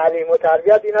از تعلیم و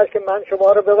تربیت این است که من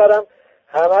شما رو ببرم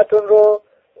همتون رو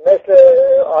مثل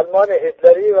آلمان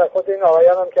هیتلری و خود این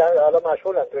آقایان هم که حالا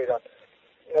مشغولن تو ایران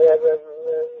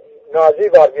نازی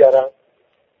بار بیارن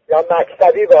یا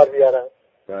مکتبی بار بیارن.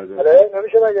 بله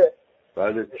نمیشه مگه؟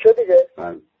 بله میشه دیگه.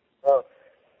 بله.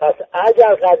 پس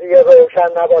اگر قضیه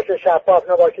روشن نباشه، شفاف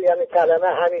نباشه، یعنی کلمه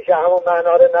همیشه همون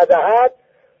معنا رو ندهد،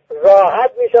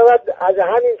 راحت می شود از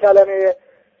همین کلمه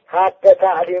حق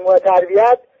تعلیم و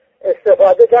تربیت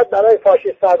استفاده کرد برای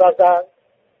فاشیست پروردن،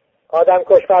 آدم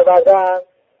کش پروردن.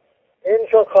 این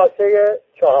شد خاصه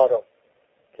چهارم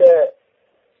که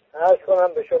عرض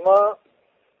کنم به شما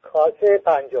خاصه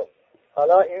پنجم.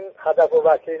 حالا این هدف و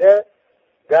وسیله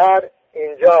در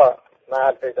اینجا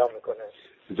محل پیدا میکنه.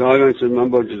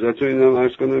 من با اجازهتون اینم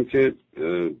عرض کنم که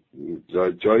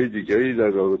جای دیگری در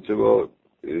رابطه با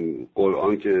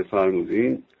قرآن که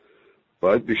فرمودین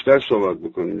باید بیشتر صحبت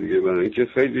بکنیم دیگه، برای اینکه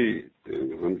خیلی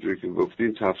همونجوری که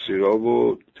گفتین تفسیرها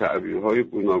و تعبیرهای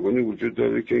گوناگونی وجود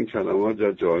داره که این کلمات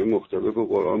در جای مختلف و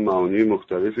قرآن معانی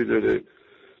مختلفی داره،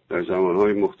 در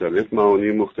زمانهای مختلف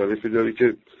معانی مختلفی داره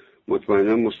که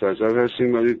مطمئنا مستحضر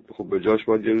هستیم، ولی خب به جاش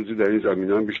باید یه روزی در این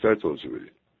زمینه هم بیشتر توضیح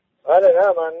بدیم. بله نه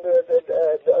من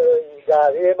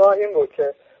دعوی ما این بود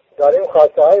که داریم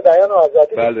خواسته های بیان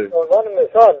آزادی به عنوان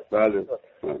مثال. بله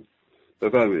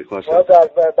بفرمایید. خواسته ما در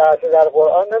بحث در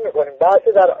قرآن نمی کنیم، بحث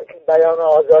در بیان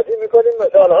آزادی می کنیم،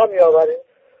 مثال ها می آوریم.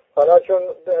 حالا چون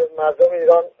مردم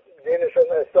ایران دینشون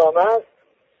اسلام است،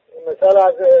 مثال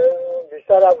از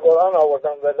بیشتر از قرآن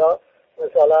آوردم، ولی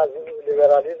مثال از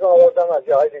لیبرالیسم آوردم، از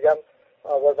جاهای دیگه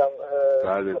آوردم.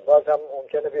 بله. باز هم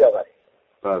ممکنه بیاوریم.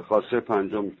 بله. خاصه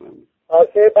پنجم میفهمید.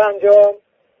 خاصه پنجم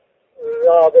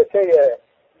رابطه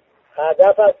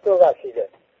هدف است و وسیله.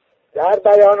 در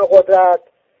بیان قدرت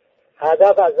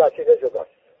هدف از وسیله جداست.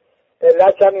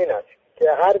 علت هم این است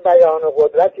که هر بیان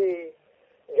قدرتی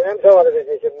نمیتونه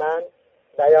بگه که من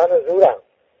بیان زورم،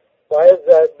 باید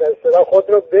به اصطلاح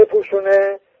خود رو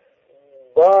بپوشونه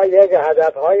با یک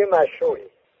هدفهای مشروعی.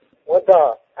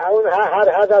 منتها اون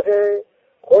هر هدف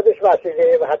خودش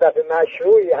وسیله هدف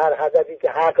مشروعی، هر هدفی که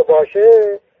حق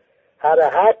باشه، هر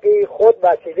حقی خود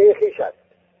وسیله خیش است.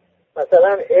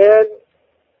 مثلا علم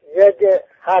یک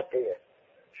حقیه،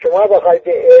 شما بخوای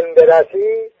به علم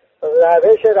برسی،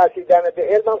 روش رسیدن به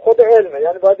علم هم خود علمه،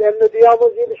 یعنی باید علم رو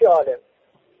بیاموزی بشی عالم.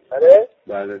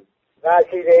 بله.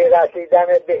 وسیله رسیدن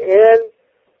به علم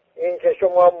این که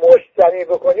شما مشتنی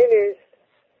بکنی نیست.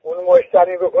 اون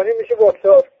مشتنی بکنی میشه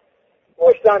بکسور،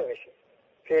 مشتن میشی،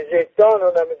 فیزیکدان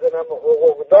و نمیدونم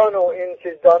حقوقدان و این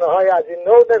چیز دانه های از این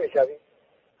نوع نمیشوی.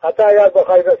 حتی اگر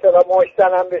بخوای به اصطلاح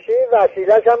مشتن هم بشی،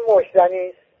 وسیلهش هم مشتنی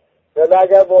است. ولی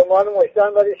اگر به عنوان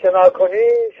مشتن باید شنا کنی،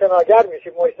 شناگر میشی،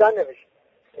 مشتن نمیشی.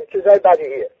 این چیزای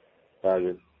بدیهیه.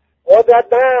 بله.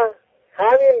 قدرت نه،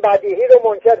 همین بدیهی رو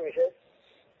منکر میشه.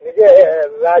 میگه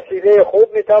وسیله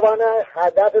خوب میتوانه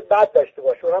هدف بد داشته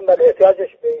باشه، اونم بله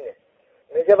احتیاجش به اینه.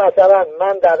 میگه مثلا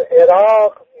من در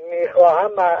عراق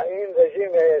میخواهم این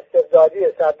رژیم استبدادی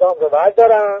صدام رو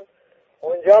بردارم،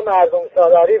 اونجا مردم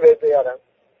سالاری بیارم.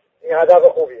 این هدف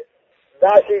خوبیه.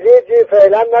 وسیله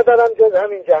فعلا ندارم جز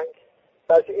همین جنگ.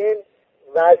 پس این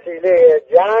وسیله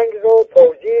جنگ رو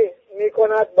توجیه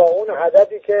میکند با اون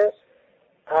هدفی که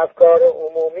افکار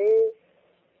عمومی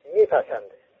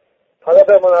میپسنده. حالا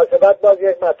به مناسبت باز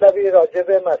یک مطلبی راجع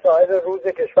به مسائل روز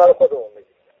کشور خودمون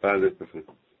میگیم. بله بفرمایید.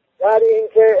 در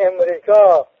اینکه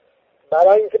امریکا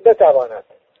برای اینکه بتواند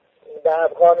به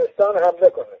افغانستان حمله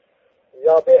کنه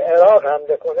یا به عراق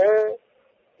حمله کنه،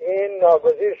 این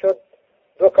ناگزیر شد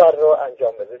دو کار رو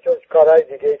انجام بده. چون کارهای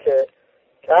دیگه که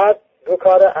کرد، دو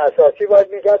کار اساسی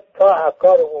باید میکرد تا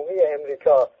افکار عمومی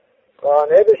امریکا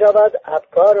قانع بشود،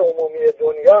 افکار عمومی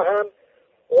دنیا هم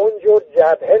اونجور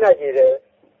جبهه نگیره،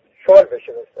 شل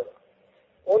بشه مثلا.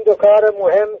 اون دو کار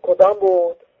مهم کدام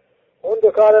بود؟ اون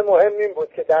دو کار مهم این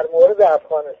بود که در مورد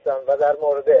افغانستان و در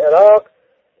مورد عراق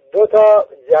دو تا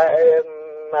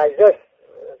مجلس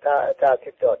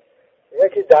ترتیب داد.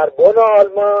 یکی در بن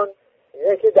آلمان،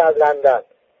 یکی در لندن.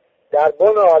 در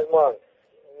بن آلمان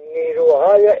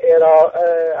نیروهای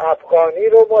افغانی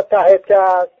رو متحد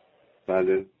کرد.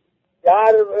 بله.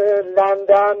 در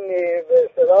لندن به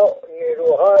اصطلاح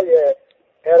نیروهای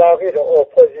عراقی رو،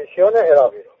 اپوزیسیون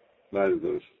عراقی رو، بله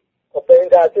درست. خب به این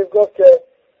ترتیب گفت که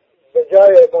به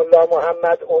جای ملا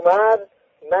محمد عمر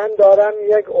من دارم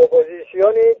یک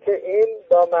اپوزیسیونی که این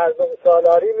با مردم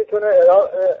سالاری میتونه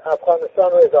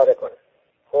افغانستان رو اداره کنه.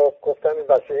 خب گفتم این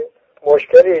بسیار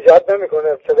مشکلی ایجاد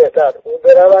نمیکنه، چه بهتر اون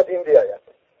برود این بیاید.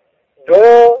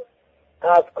 دو،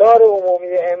 افکار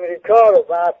عمومی امریکا رو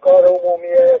و افکار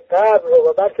عمومی غرب رو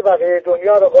و بلکه بقیه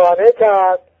دنیا رو قانع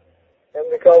کرد،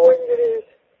 امریکا و انگلیس،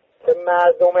 که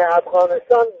مردم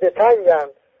افغانستان بتنگن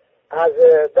از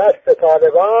دست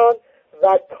طالبان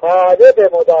و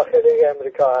طالب مداخله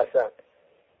امریکا هستند.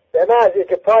 به محضی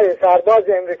که پای سرباز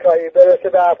امریکایی برسه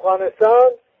به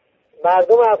افغانستان،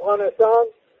 مردم افغانستان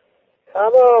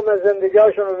تمام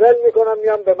زندگی‌هاشون رو ول میکنن،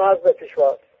 میان به مرز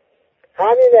پیشواز.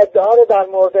 همین ادعا رو در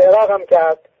مورد عراق هم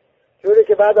کرد، جوری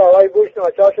که بعد آقای بوش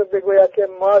ناچار شد بگوید که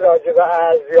ما راجع به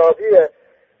ارزیابی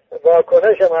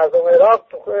واکنش مردم عراق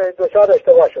دچار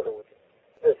اشتباه شده بودیم.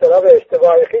 به اصطلاح به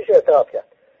اشتباه خویش اعتراف کرد.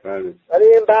 ولی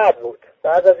این بعد بود،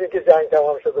 بعد از اینکه جنگ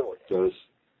تمام شده بود.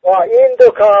 با این دو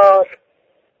کار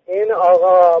این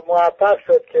آقا موفق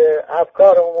شد که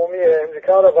افکار عمومی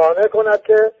امریکا رو قانع کند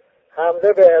که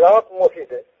حمله به عراق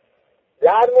مفیده.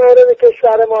 در مورد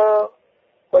کشور ما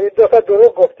با این دو تا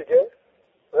دروغ گفت دیگه.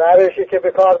 روشی که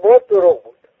به کار برد دروغ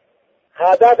بود.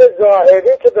 هدف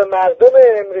ظاهری که به مردم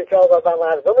امریکا و به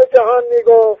مردم جهان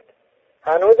میگفت،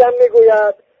 هنوزم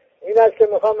میگوید، این است که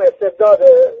میخوام استبداد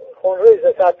خونریز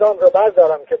صدام رو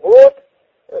بردارم که بود،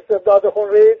 استبداد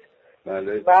خونریز،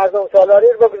 مردم سالاری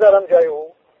رو بگذارم جای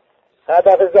او.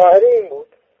 هدف ظاهری این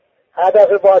بود.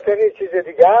 هدف باطنی چیز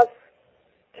دیگه است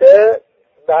که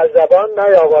بر زبان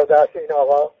نیاورده است این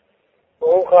آقا. به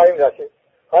اون خواهیم رسید.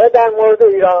 حالا در مورد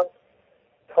ایران،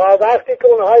 تا وقتی که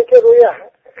اونهایی که روی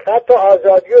خط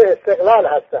آزادی و استقلال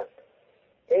هستند،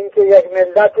 این که یک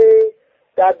ملتی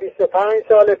در 25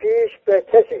 سال پیش به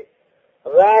کسی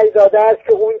رأی داده است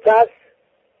که اون کس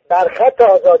در خط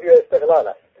آزادی و استقلال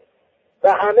است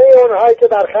و همه اونهایی که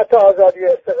در خط آزادی و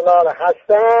استقلال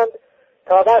هستند،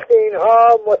 تا وقتی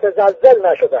اینها متزلزل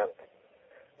نشدند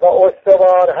و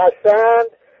استوار هستند،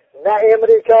 نه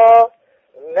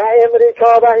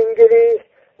امریکا و انگلیس،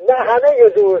 نه همه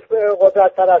زور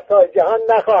قدرت پرستای جهان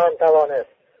نخواهند توانست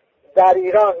در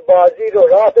ایران بازی رو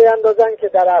راه بیندازند که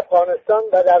در افغانستان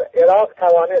و در عراق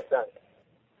توانستند.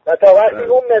 و تا وقتی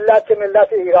اون ملت که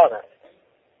ملت ایران است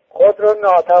خود رو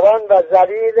ناتوان و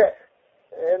ذلیل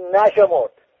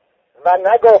نشمرد و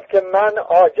نگفت که من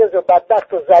عاجز و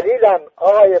بدبخت و ذلیلم،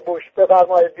 آقای بوش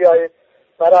بفرمایید بیایید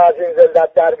مرا از این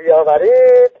ذلت در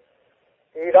بیاورید،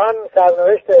 ایران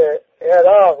سرنوشت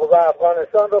عراق و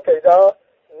افغانستان رو پیدا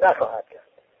نخواهد کرد.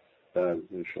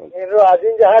 این رو از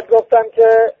این جهت گفتم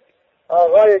که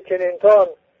آقای کلینتون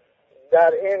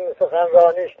در این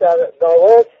سخنرانیش در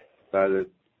داووس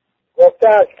گفته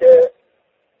است که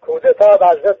کودتا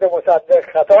بر ضد مصدق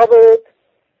خطا بود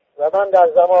و من در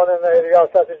زمان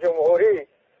ریاست جمهوری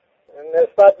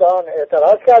نسبت به آن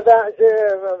اعتراض کردم،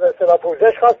 به اصطلاح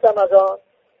پوزش خواستم از آن،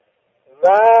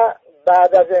 و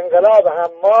بعد از انقلاب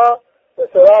هم ما به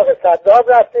سراغ صدام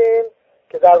رفتیم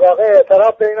که در واقع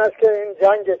اعتراف به این است که این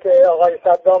جنگ که آقای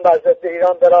صدام بر ضد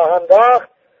ایران به راه انداخت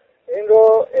این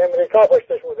رو امریکا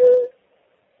پشتش بوده.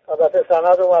 البته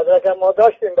سند و مدرک هم ما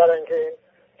داشتیم برای اینکه این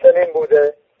چنین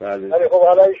بوده، ولی خب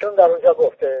حالا ایشون در اونجا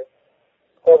گفته.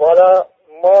 خب حالا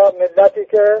ما ملتی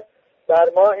که در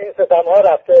ما این ستم ها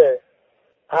رفته،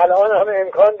 الان هم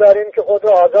امکان داریم که خود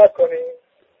رو آزاد کنیم.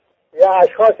 یه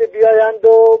اشخاصی بیایند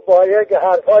و با یک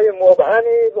حرفای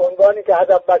مبهمی به عنوانی که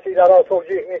هدف وسیله را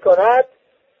توجیه می کند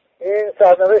این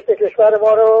سرنوشت کشور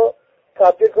ما رو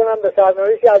تبدیل کنن به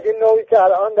سرنوشتی از این نوعی که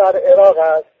الان در عراق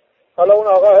است. حالا اون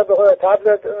آقا به خود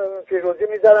تبل پیروزی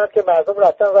میزنند که مردم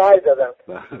رفتن رأی دادن.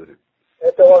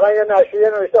 اتفاقا یه نشریه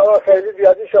نوشته آقا خیلی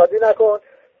زیادی شادی نکن،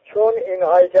 چون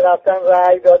اینهایی که رفتن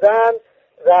رأی دادن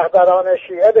رهبران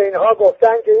شیعه به اینها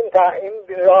گفتن که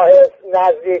این راه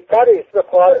نزدیکتری است به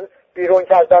بیرون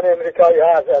کردن امریکایی ها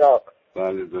از عراق.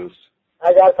 بله درست.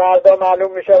 اگر فردا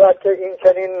معلوم می شود که این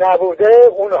چنین نبوده،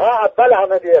 اونها اول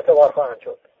همه بی اعتبار خواهند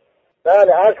شد.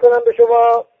 بله عرض کنم به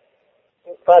شما،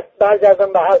 پس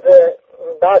برگردم به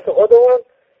بحث خودمون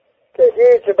که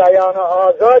هیچ بیان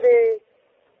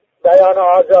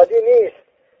آزادی نیست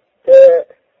که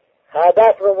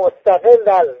هدف رو مستقل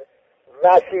از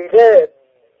وسیله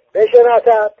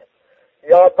بشناسد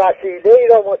یا وسیله ای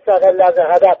را مستقل از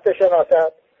هدف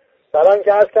بشناسد. برای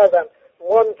اینکه عرض کردم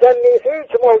ممکن نیست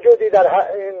هیچ موجودی در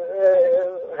این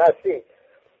هستی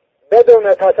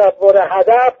بدون تصور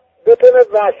هدف بتونه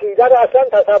وسیله رو اصلا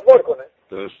تصور کنه.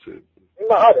 درسته. این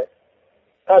محاله.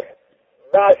 پس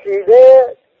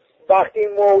وسیله وقتی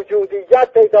موجودیت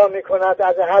پیدا میکند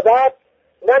از هدف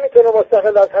نمیتونه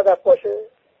مستقل از هدف باشه.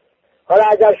 حالا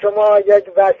اگر شما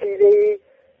یک وسیله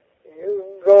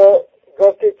رو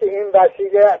گفتید که این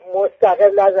وسیله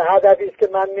مستقل از هدفی است که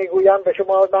من میگویم به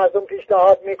شما مردم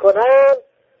پیشنهاد میکنم،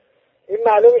 این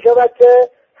معلوم میشود که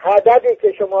هدفی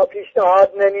که شما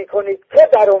پیشنهاد نمی کنید که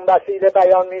در اون وسیله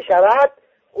بیان می شود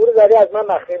او رو داری از من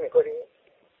مخفی می کنید.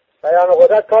 بیان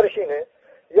قدرت کارش اینه،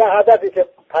 یه هدفی که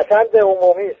پسند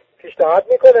عمومی است پیشنهاد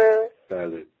میکنه،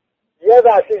 یه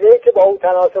وسیله‌ای که با اون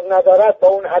تناسب ندارد با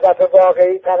اون هدف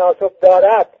واقعی تناسب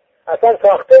دارد، اصلا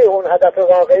ساخته اون هدف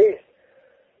واقعی است،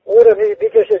 اون رو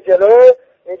میکشه جلو،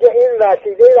 میگه این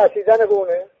وسیله رسیدن به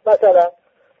اونه. مثلا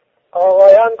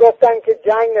آقایان گفتن که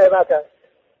جنگ نعمت است،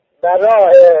 در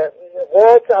راه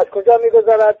قدس از کجا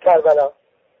میگذارد؟ کربلا.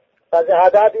 پس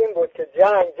هدف این بود که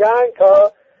جنگ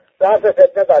تا رفع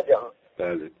فتنه در جهان.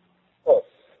 بله. خب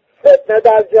فتنه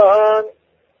در جهان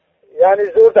یعنی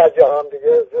زور در جهان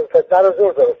دیگه، فتنه رو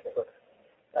زور درست میکنه،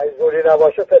 اگه زوری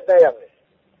نباشه فتنه هم نیست.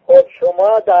 خب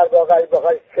شما در واقع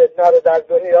بخوای فتنه رو در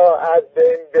دنیا از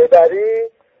بین ببری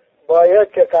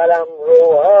باید که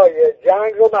قلمروهای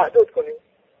جنگ رو محدود کنید،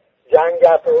 جنگ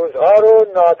افروزها رو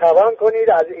ناتوان کنید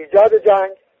از ایجاد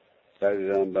جنگ.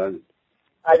 بله.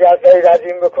 اگر غیر از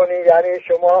این بکنی یعنی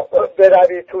شما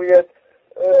بروید توی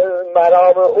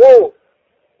مرام او،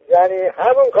 یعنی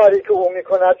همون کاری که او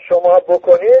میکند شما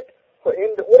بکنید،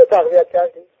 این او رو تقویت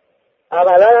کردید.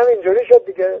 عملا هم اینجوری شد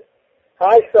دیگه.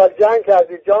 8 سال جنگ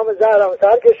کردید، جام زهرم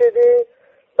سر کشیدی،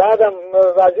 بعدم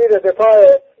وزیر دفاع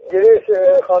انگلیس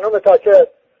خانم تاچر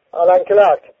آلن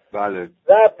کلارک بله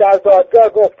رفت در دادگاه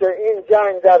گفت که این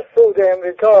جنگ در سود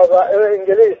امریکا و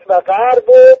انگلیس و غرب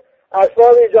بود،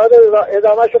 اسباب ایجاد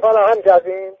ادامهشو فراهم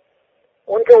کردیم.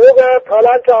 اون که او گفت،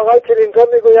 حالا که آقای کلینتون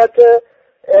میگوید که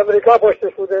امریکا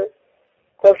پشتش بوده.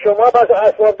 خب شما پس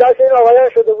اسباب دست این آقایان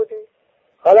شده بودی.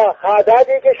 حالا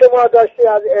هدفی که شما داشتی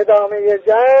از ادامه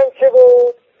جنگ چی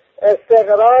بود؟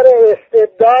 استقرار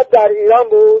استبداد در ایران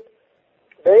بود،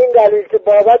 به این دلیل که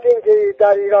بابت این که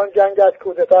در ایران جنگ از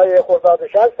کودتای خرداد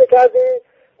 60 کردی،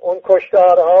 اون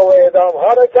کشتارها و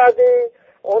اعدامها رو کردی،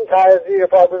 اون زیر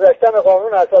پا گذاشتن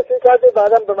قانون اساسی کردی،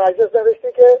 بعدم به مجلس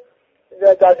نوشتی که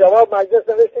در جواب مجلس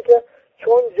نوشتی که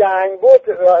چون جنگ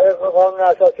بود قانون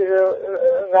اساسی رو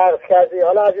نقض کردی،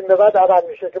 حالا از این به بعد عمل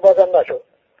میشه که بازم نشد.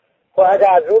 خب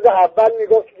اگه از روز اول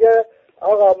میگفت که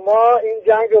آقا ما این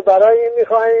جنگ رو برای این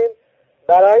میخواهیم،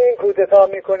 برای این کودتا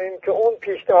میکنیم که اون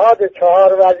پیشنهاد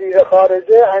 4 وزیر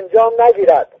خارجه انجام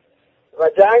نگیرد و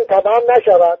جنگ تمام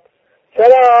نشود.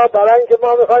 چرا؟ برای اینکه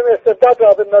ما میخوایم استبداد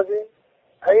را بندازیم.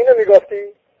 اینو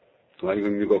میگفتی؟ اگه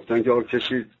میگفتن که آقا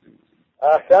کشید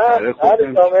احسن، هر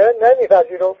جامعه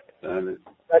نمیپذیرفت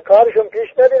و کارشون پیش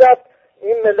نمیرفت.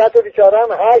 این ملت بیچاره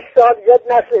هم 8 سال یک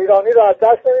نسل ایرانی رو از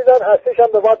دست نمیدن، هستش هم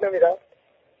به باد نمیرفت.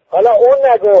 حالا اون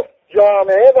نگفت،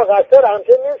 جامعه مقصر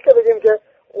همچین نیست که بگیم که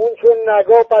اون چون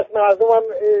نگفت پس مردم هم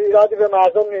ایرادی به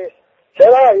مردم نیست.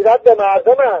 چرا؟ ایراد به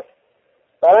مردم است.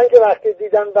 برای اینکه وقتی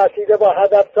دیدن وسیله با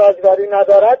هدف سازگاری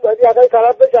ندارد باید یقه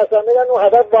طرف بچسبن بگن اون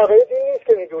هدف واقعی این نیست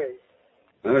که میگویی.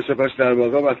 پس در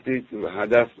واقع وقتی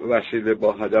هدف وسیله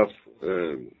با هدف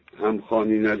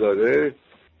همخوانی نداره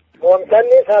ممکن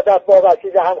نیست هدف با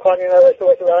وسیله همخوانی نداشته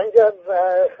باشه، برای اینکه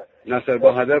نصر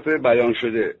با هدف بیان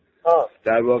شده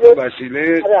در واقع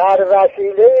وسیله هر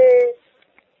وسیله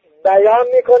بیان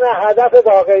میکنه هدف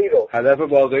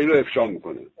واقعی رو افشا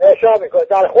میکنه.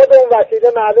 در خود اون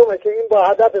وسیله معلومه که این با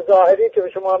هدف ظاهری که به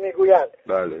شما میگویند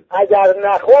بله. اگر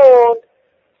نخوند،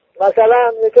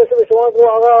 مثلا یه کسی به شما گفت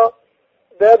آقا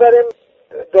ببریم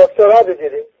دکترا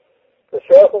بگیریم،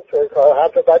 بسیار خوب،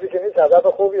 حرف بعدی که نیست، هدف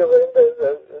خوبی رو بریم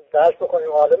درس بکنیم،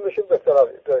 عالم بشیم،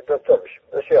 دکتر بشیم،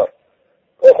 بسیار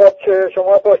خب.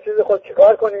 شما پشتیز خود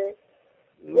چیکار کنیم؟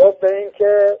 گفت به این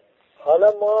که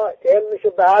حالا ما علمشو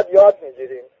بعد یاد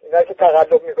میگیریم. اینا که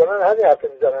تقلب میکنن همین حرف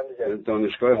میزنن دیگه.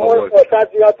 دانشگاه هاوارد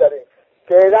فرصت زیاد داریم.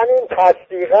 فعلا این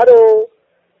تصدیقه رو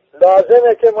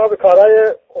لازمه که ما به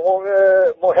کارهای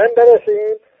مهم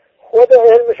برسیم، خود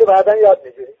علمشو بعدا یاد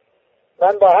میگیریم.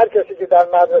 من با هر کسی که در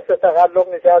مدرسه تقلب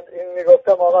میکرد این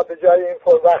میگفتم آقا به جای این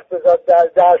پر وقت بذار در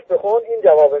درس بخون، این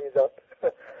جواب میداد.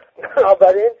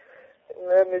 بنابراین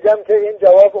میگم که این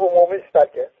جواب عمومی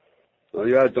است که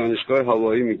یا از دانشگاه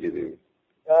هوایی میگیریم.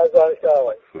 از دانشگاه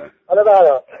هوایی. حالا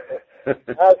برای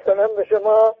از کنم به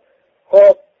شما،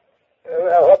 خب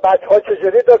بچه ها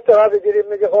چجوری دکترا بگیریم؟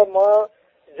 میگه خب ما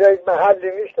جای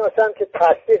محلی میشناسن که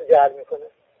تصدیق جعل میکنه،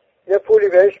 یه پولی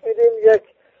بهش میدیم، یک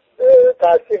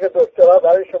تصدیق دکترا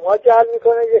برای شما جعل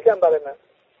میکنه، یکم برای من.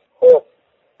 خب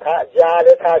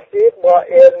جعل تصدیق با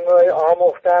علم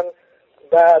آموختن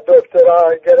و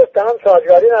دکترا گرفتن هم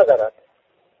سازگاری ندارد.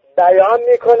 بیان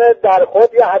میکنه در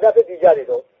خود یه هدف دیگری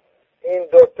رو. این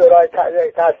دکترای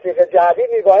تصدیق جعلی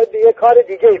میباید به یه کار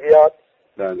دیگه بیاد.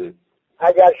 بله.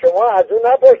 اگر شما از اون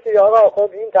نپرسید آقا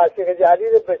خب این تصدیق جعلی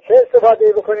رو به چه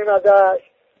استفاده بکنیم ازش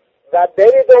و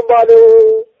برید دنبال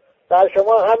او، بر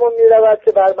شما همون میرود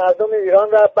که بر مردم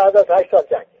ایران رفت بعد از 8 سال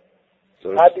جنگ.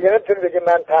 بعد دیگه نمیتونی بگی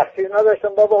من تحصیل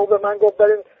نداشتم بابا، او به من گفت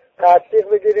بریم تصدیق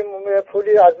بگیریم،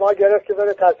 پولی از ما گرفت که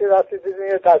بره تصدیق رفتید دیدیم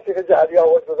یه تصدیق جعلی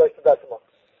آورد گذاشت دست ما.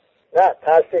 نه،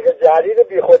 تصدیق جعلی رو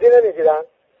بی خودی نمیگیرن،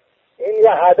 این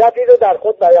یه هدفی رو در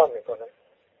خود بیان میکنه.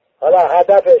 حالا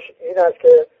هدفش این است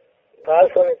که فرض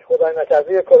کنید خدای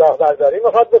نکرده کلاهبرداری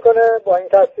میخواد بکنه با این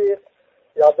تصدیق،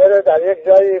 یا بره در یک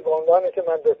جایی به عنوانی که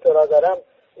من دکترا دارم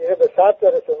اینه به ثبت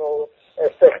برسونه و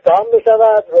استخدام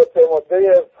بشود، رتبه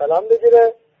مطبع فلان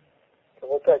بگیره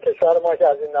که کشور ما که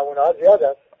از این نمونه ها زیاد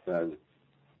است.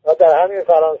 و در همین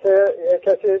فرانسه یک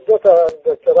کسی 2 تا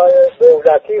دکترای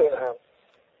دولتی اون هم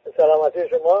به سلامتی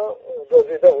شما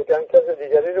دزدیده بود، یعنی کسی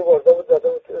دیگری رو برده بود داده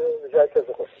بود به جای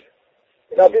کسی خودش.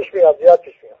 اینا پیش میاد، زیاد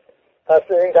پیش میاد.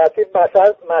 پس این ترتیب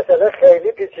مسئله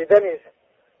خیلی پیچیده نیست،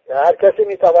 هر کسی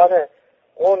میتوانه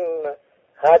اون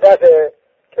هدف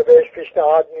که بهش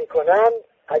پیشنهاد میکنن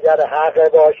اگر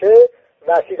حق باشه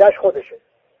وسیلش خودشه،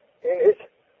 این هیچ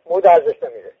مود ارزش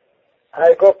نمیده.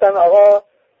 اگه گفتن آقا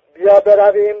بیا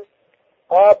برویم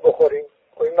آب بخوریم،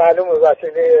 خب این معلومه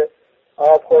وسیله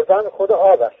آب خوردن خود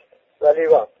آب است و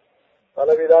لیوان.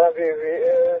 حالا بیدارم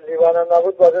لیوانم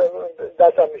نبود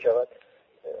دستم میشود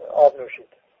آب نوشید.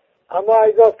 اما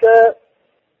اگه گفت که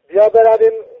بیا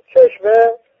برویم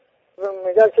چشمه،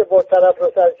 میگن که بود طرف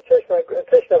رو سر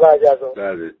تشنه برگردون.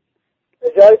 بله. به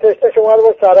جای تشنه شما رو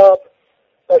بود سراب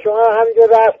و شما همینجا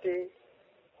رفتی،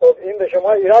 خب این به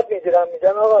شما ایراد میگیرن، میگن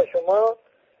آقا شما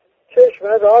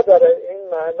چشمه راه داره، این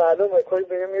معلومه کلی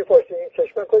بگیم میپرسی این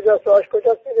چشمه کجاست آش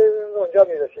کجاست، اونجا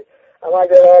میرسی. اما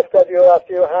اگر راه افتادی و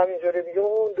رفتی و همینجوری میگه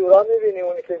اون دورا میبینی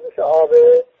اونی که مثل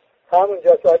آبه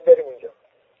همونجا باید بریم اونجا،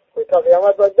 خب تا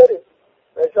قیامت باید بریم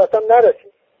احساس هم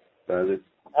نرسیم. بله.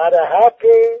 هر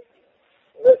حقی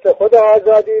مثل خود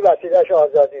آزادی وسیلش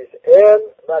آزادی است، علم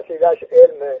وسیلش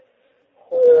علمه،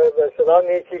 به اصطلاح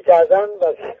نیکی کردن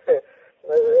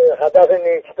هدف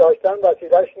نیک داشتن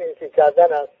وسیلش نیکی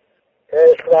کردن است،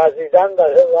 عشق ورزیدن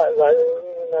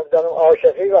و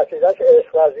عاشقی وسیلش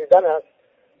عشق ورزیدن است.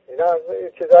 اینا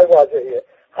چیزای واضحیه.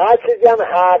 هر چیزی هم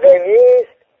حق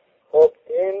نیست خب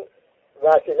این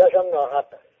وسیلش هم ناحق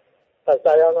است. پس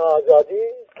بیان آزادی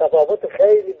تفاوت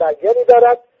خیلی بیانی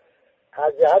دارد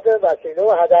از جهت وسیله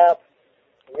و هدف،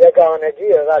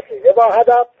 یگانگی وسیله با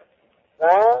هدف، و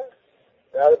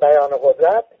در بیان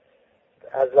قدرت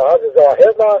از لحاظ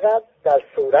ظاهر واقع در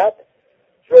صورت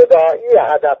جدایی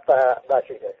هدف و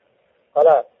وسیله.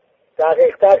 حالا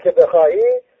دقیق تر که بخواهی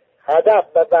هدف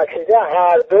و وسیله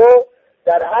هر دو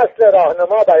در اصل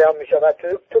راهنما بیان می شود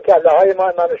تو کله های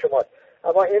من و شماست.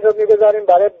 اما این رو میگذاریم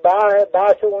برای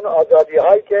بحث اون آزادی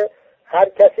هایی که هر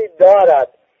کسی دارد،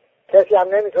 کسی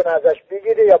هم نمیتونه ازش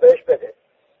بگیره یا بهش بده.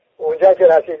 اونجا که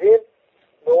رسیدیم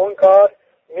به اون کار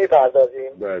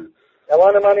میپردازیم. بله.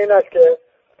 گمان من این است که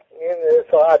این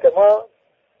ساعت ما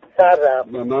سر رفت.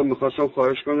 من میخواستم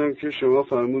خواهش کنم که شما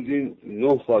فرمودین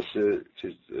 9 خاصه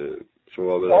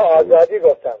شما بدید. آزادی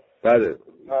گفتم. بله.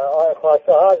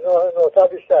 خاصه ها از 9 تا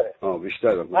بیشتره.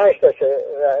 بیشتره. 5 تاشه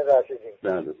رسیدیم.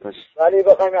 بله. پس ولی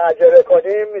بخوایم عجله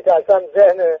کنیم میترسم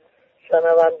ذهن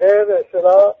شنونده به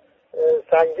اصطلاح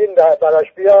سنگین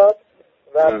براش بیاد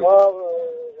و ما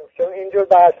چون اینجور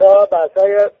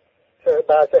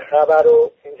بحث خبر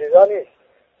و این چیزا نیست،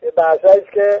 یه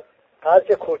بحثاییست که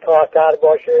هرچه کوتاه‌تر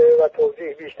باشه و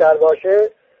توضیح بیشتر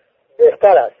باشه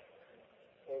بهتر است،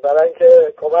 برای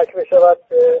اینکه کمک بشود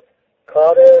به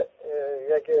کار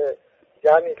یک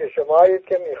جمعی که شمایید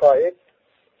که میخواهید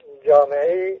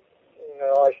جامعه‌ای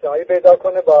آشنایی پیدا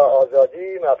کنه با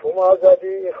آزادی، مفهوم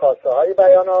آزادی، خواسته های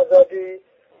بیان آزادی،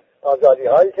 آزادی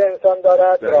هایی که انسان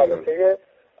دارد، رابطه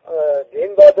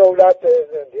دین با دولت،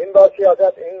 دین با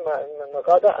سیاست، این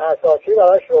نکات اساسی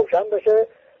براش روشن بشه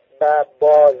و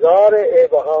بازار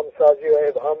ابهام سازی و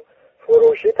ابهام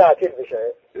فروشی تعطیل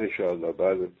بشه انشاءالله.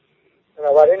 بله.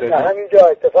 بنابراین تا همینجا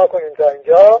اتفاق کنیم، تا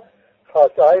اینجا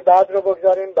خواسته های بعد رو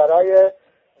بگذاریم برای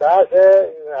بحث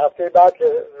هفته بعد که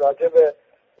راجع به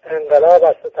انقلاب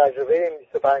است، تجربه این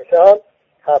 25 سال،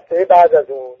 هفته بعد از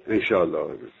اون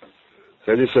انشاءالله.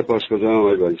 خیلی سپاسگزارم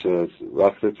آقای بیان از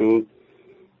وقتتون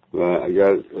و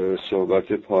اگر صحبت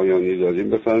پایانی داریم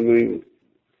بفرمایید.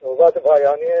 صحبت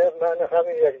پایانی من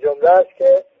همین یک جمله است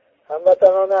که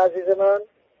هموطنان عزیز من،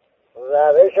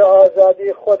 روش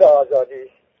آزادی خود آزادی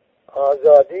است.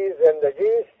 آزادی زندگی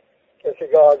است کسی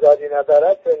که آزادی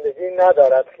ندارد زندگی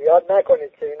ندارد. خیال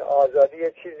نکنید که این آزادی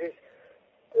یه چیزی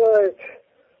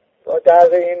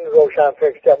در این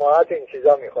روشنفکر جماعت این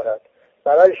چیزا میخورد.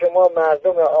 برای شما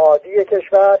مردم عادی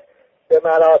کشور به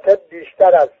مراتب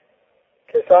بیشتر از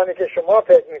کسانی که شما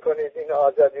فکر میکنید این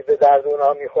آزادی به درد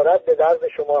اونها میخورد به درد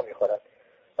شما میخورد.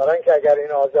 برای اینکه اگر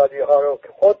این آزادی ها رو که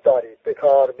خود دارید به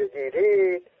کار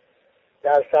بگیرید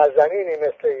در سرزمینی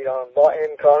مثل ایران با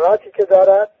امکاناتی که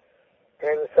دارد،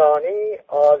 انسانی،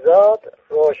 آزاد،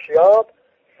 رشدیاب،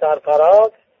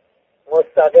 سرفراز،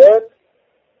 مستقل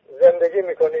زندگی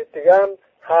میکنید. دیگه هم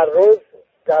هر روز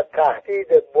در تهدید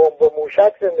بمب و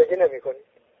موشک زندگی نمیکنید.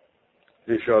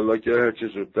 انشاءالله که هر چی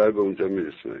زودتر به اونجا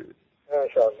میرسونید.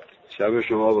 انشاءالله. شب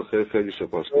شما بخیر، خیلی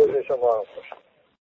سپاسگزارم. روز شما هم خوش.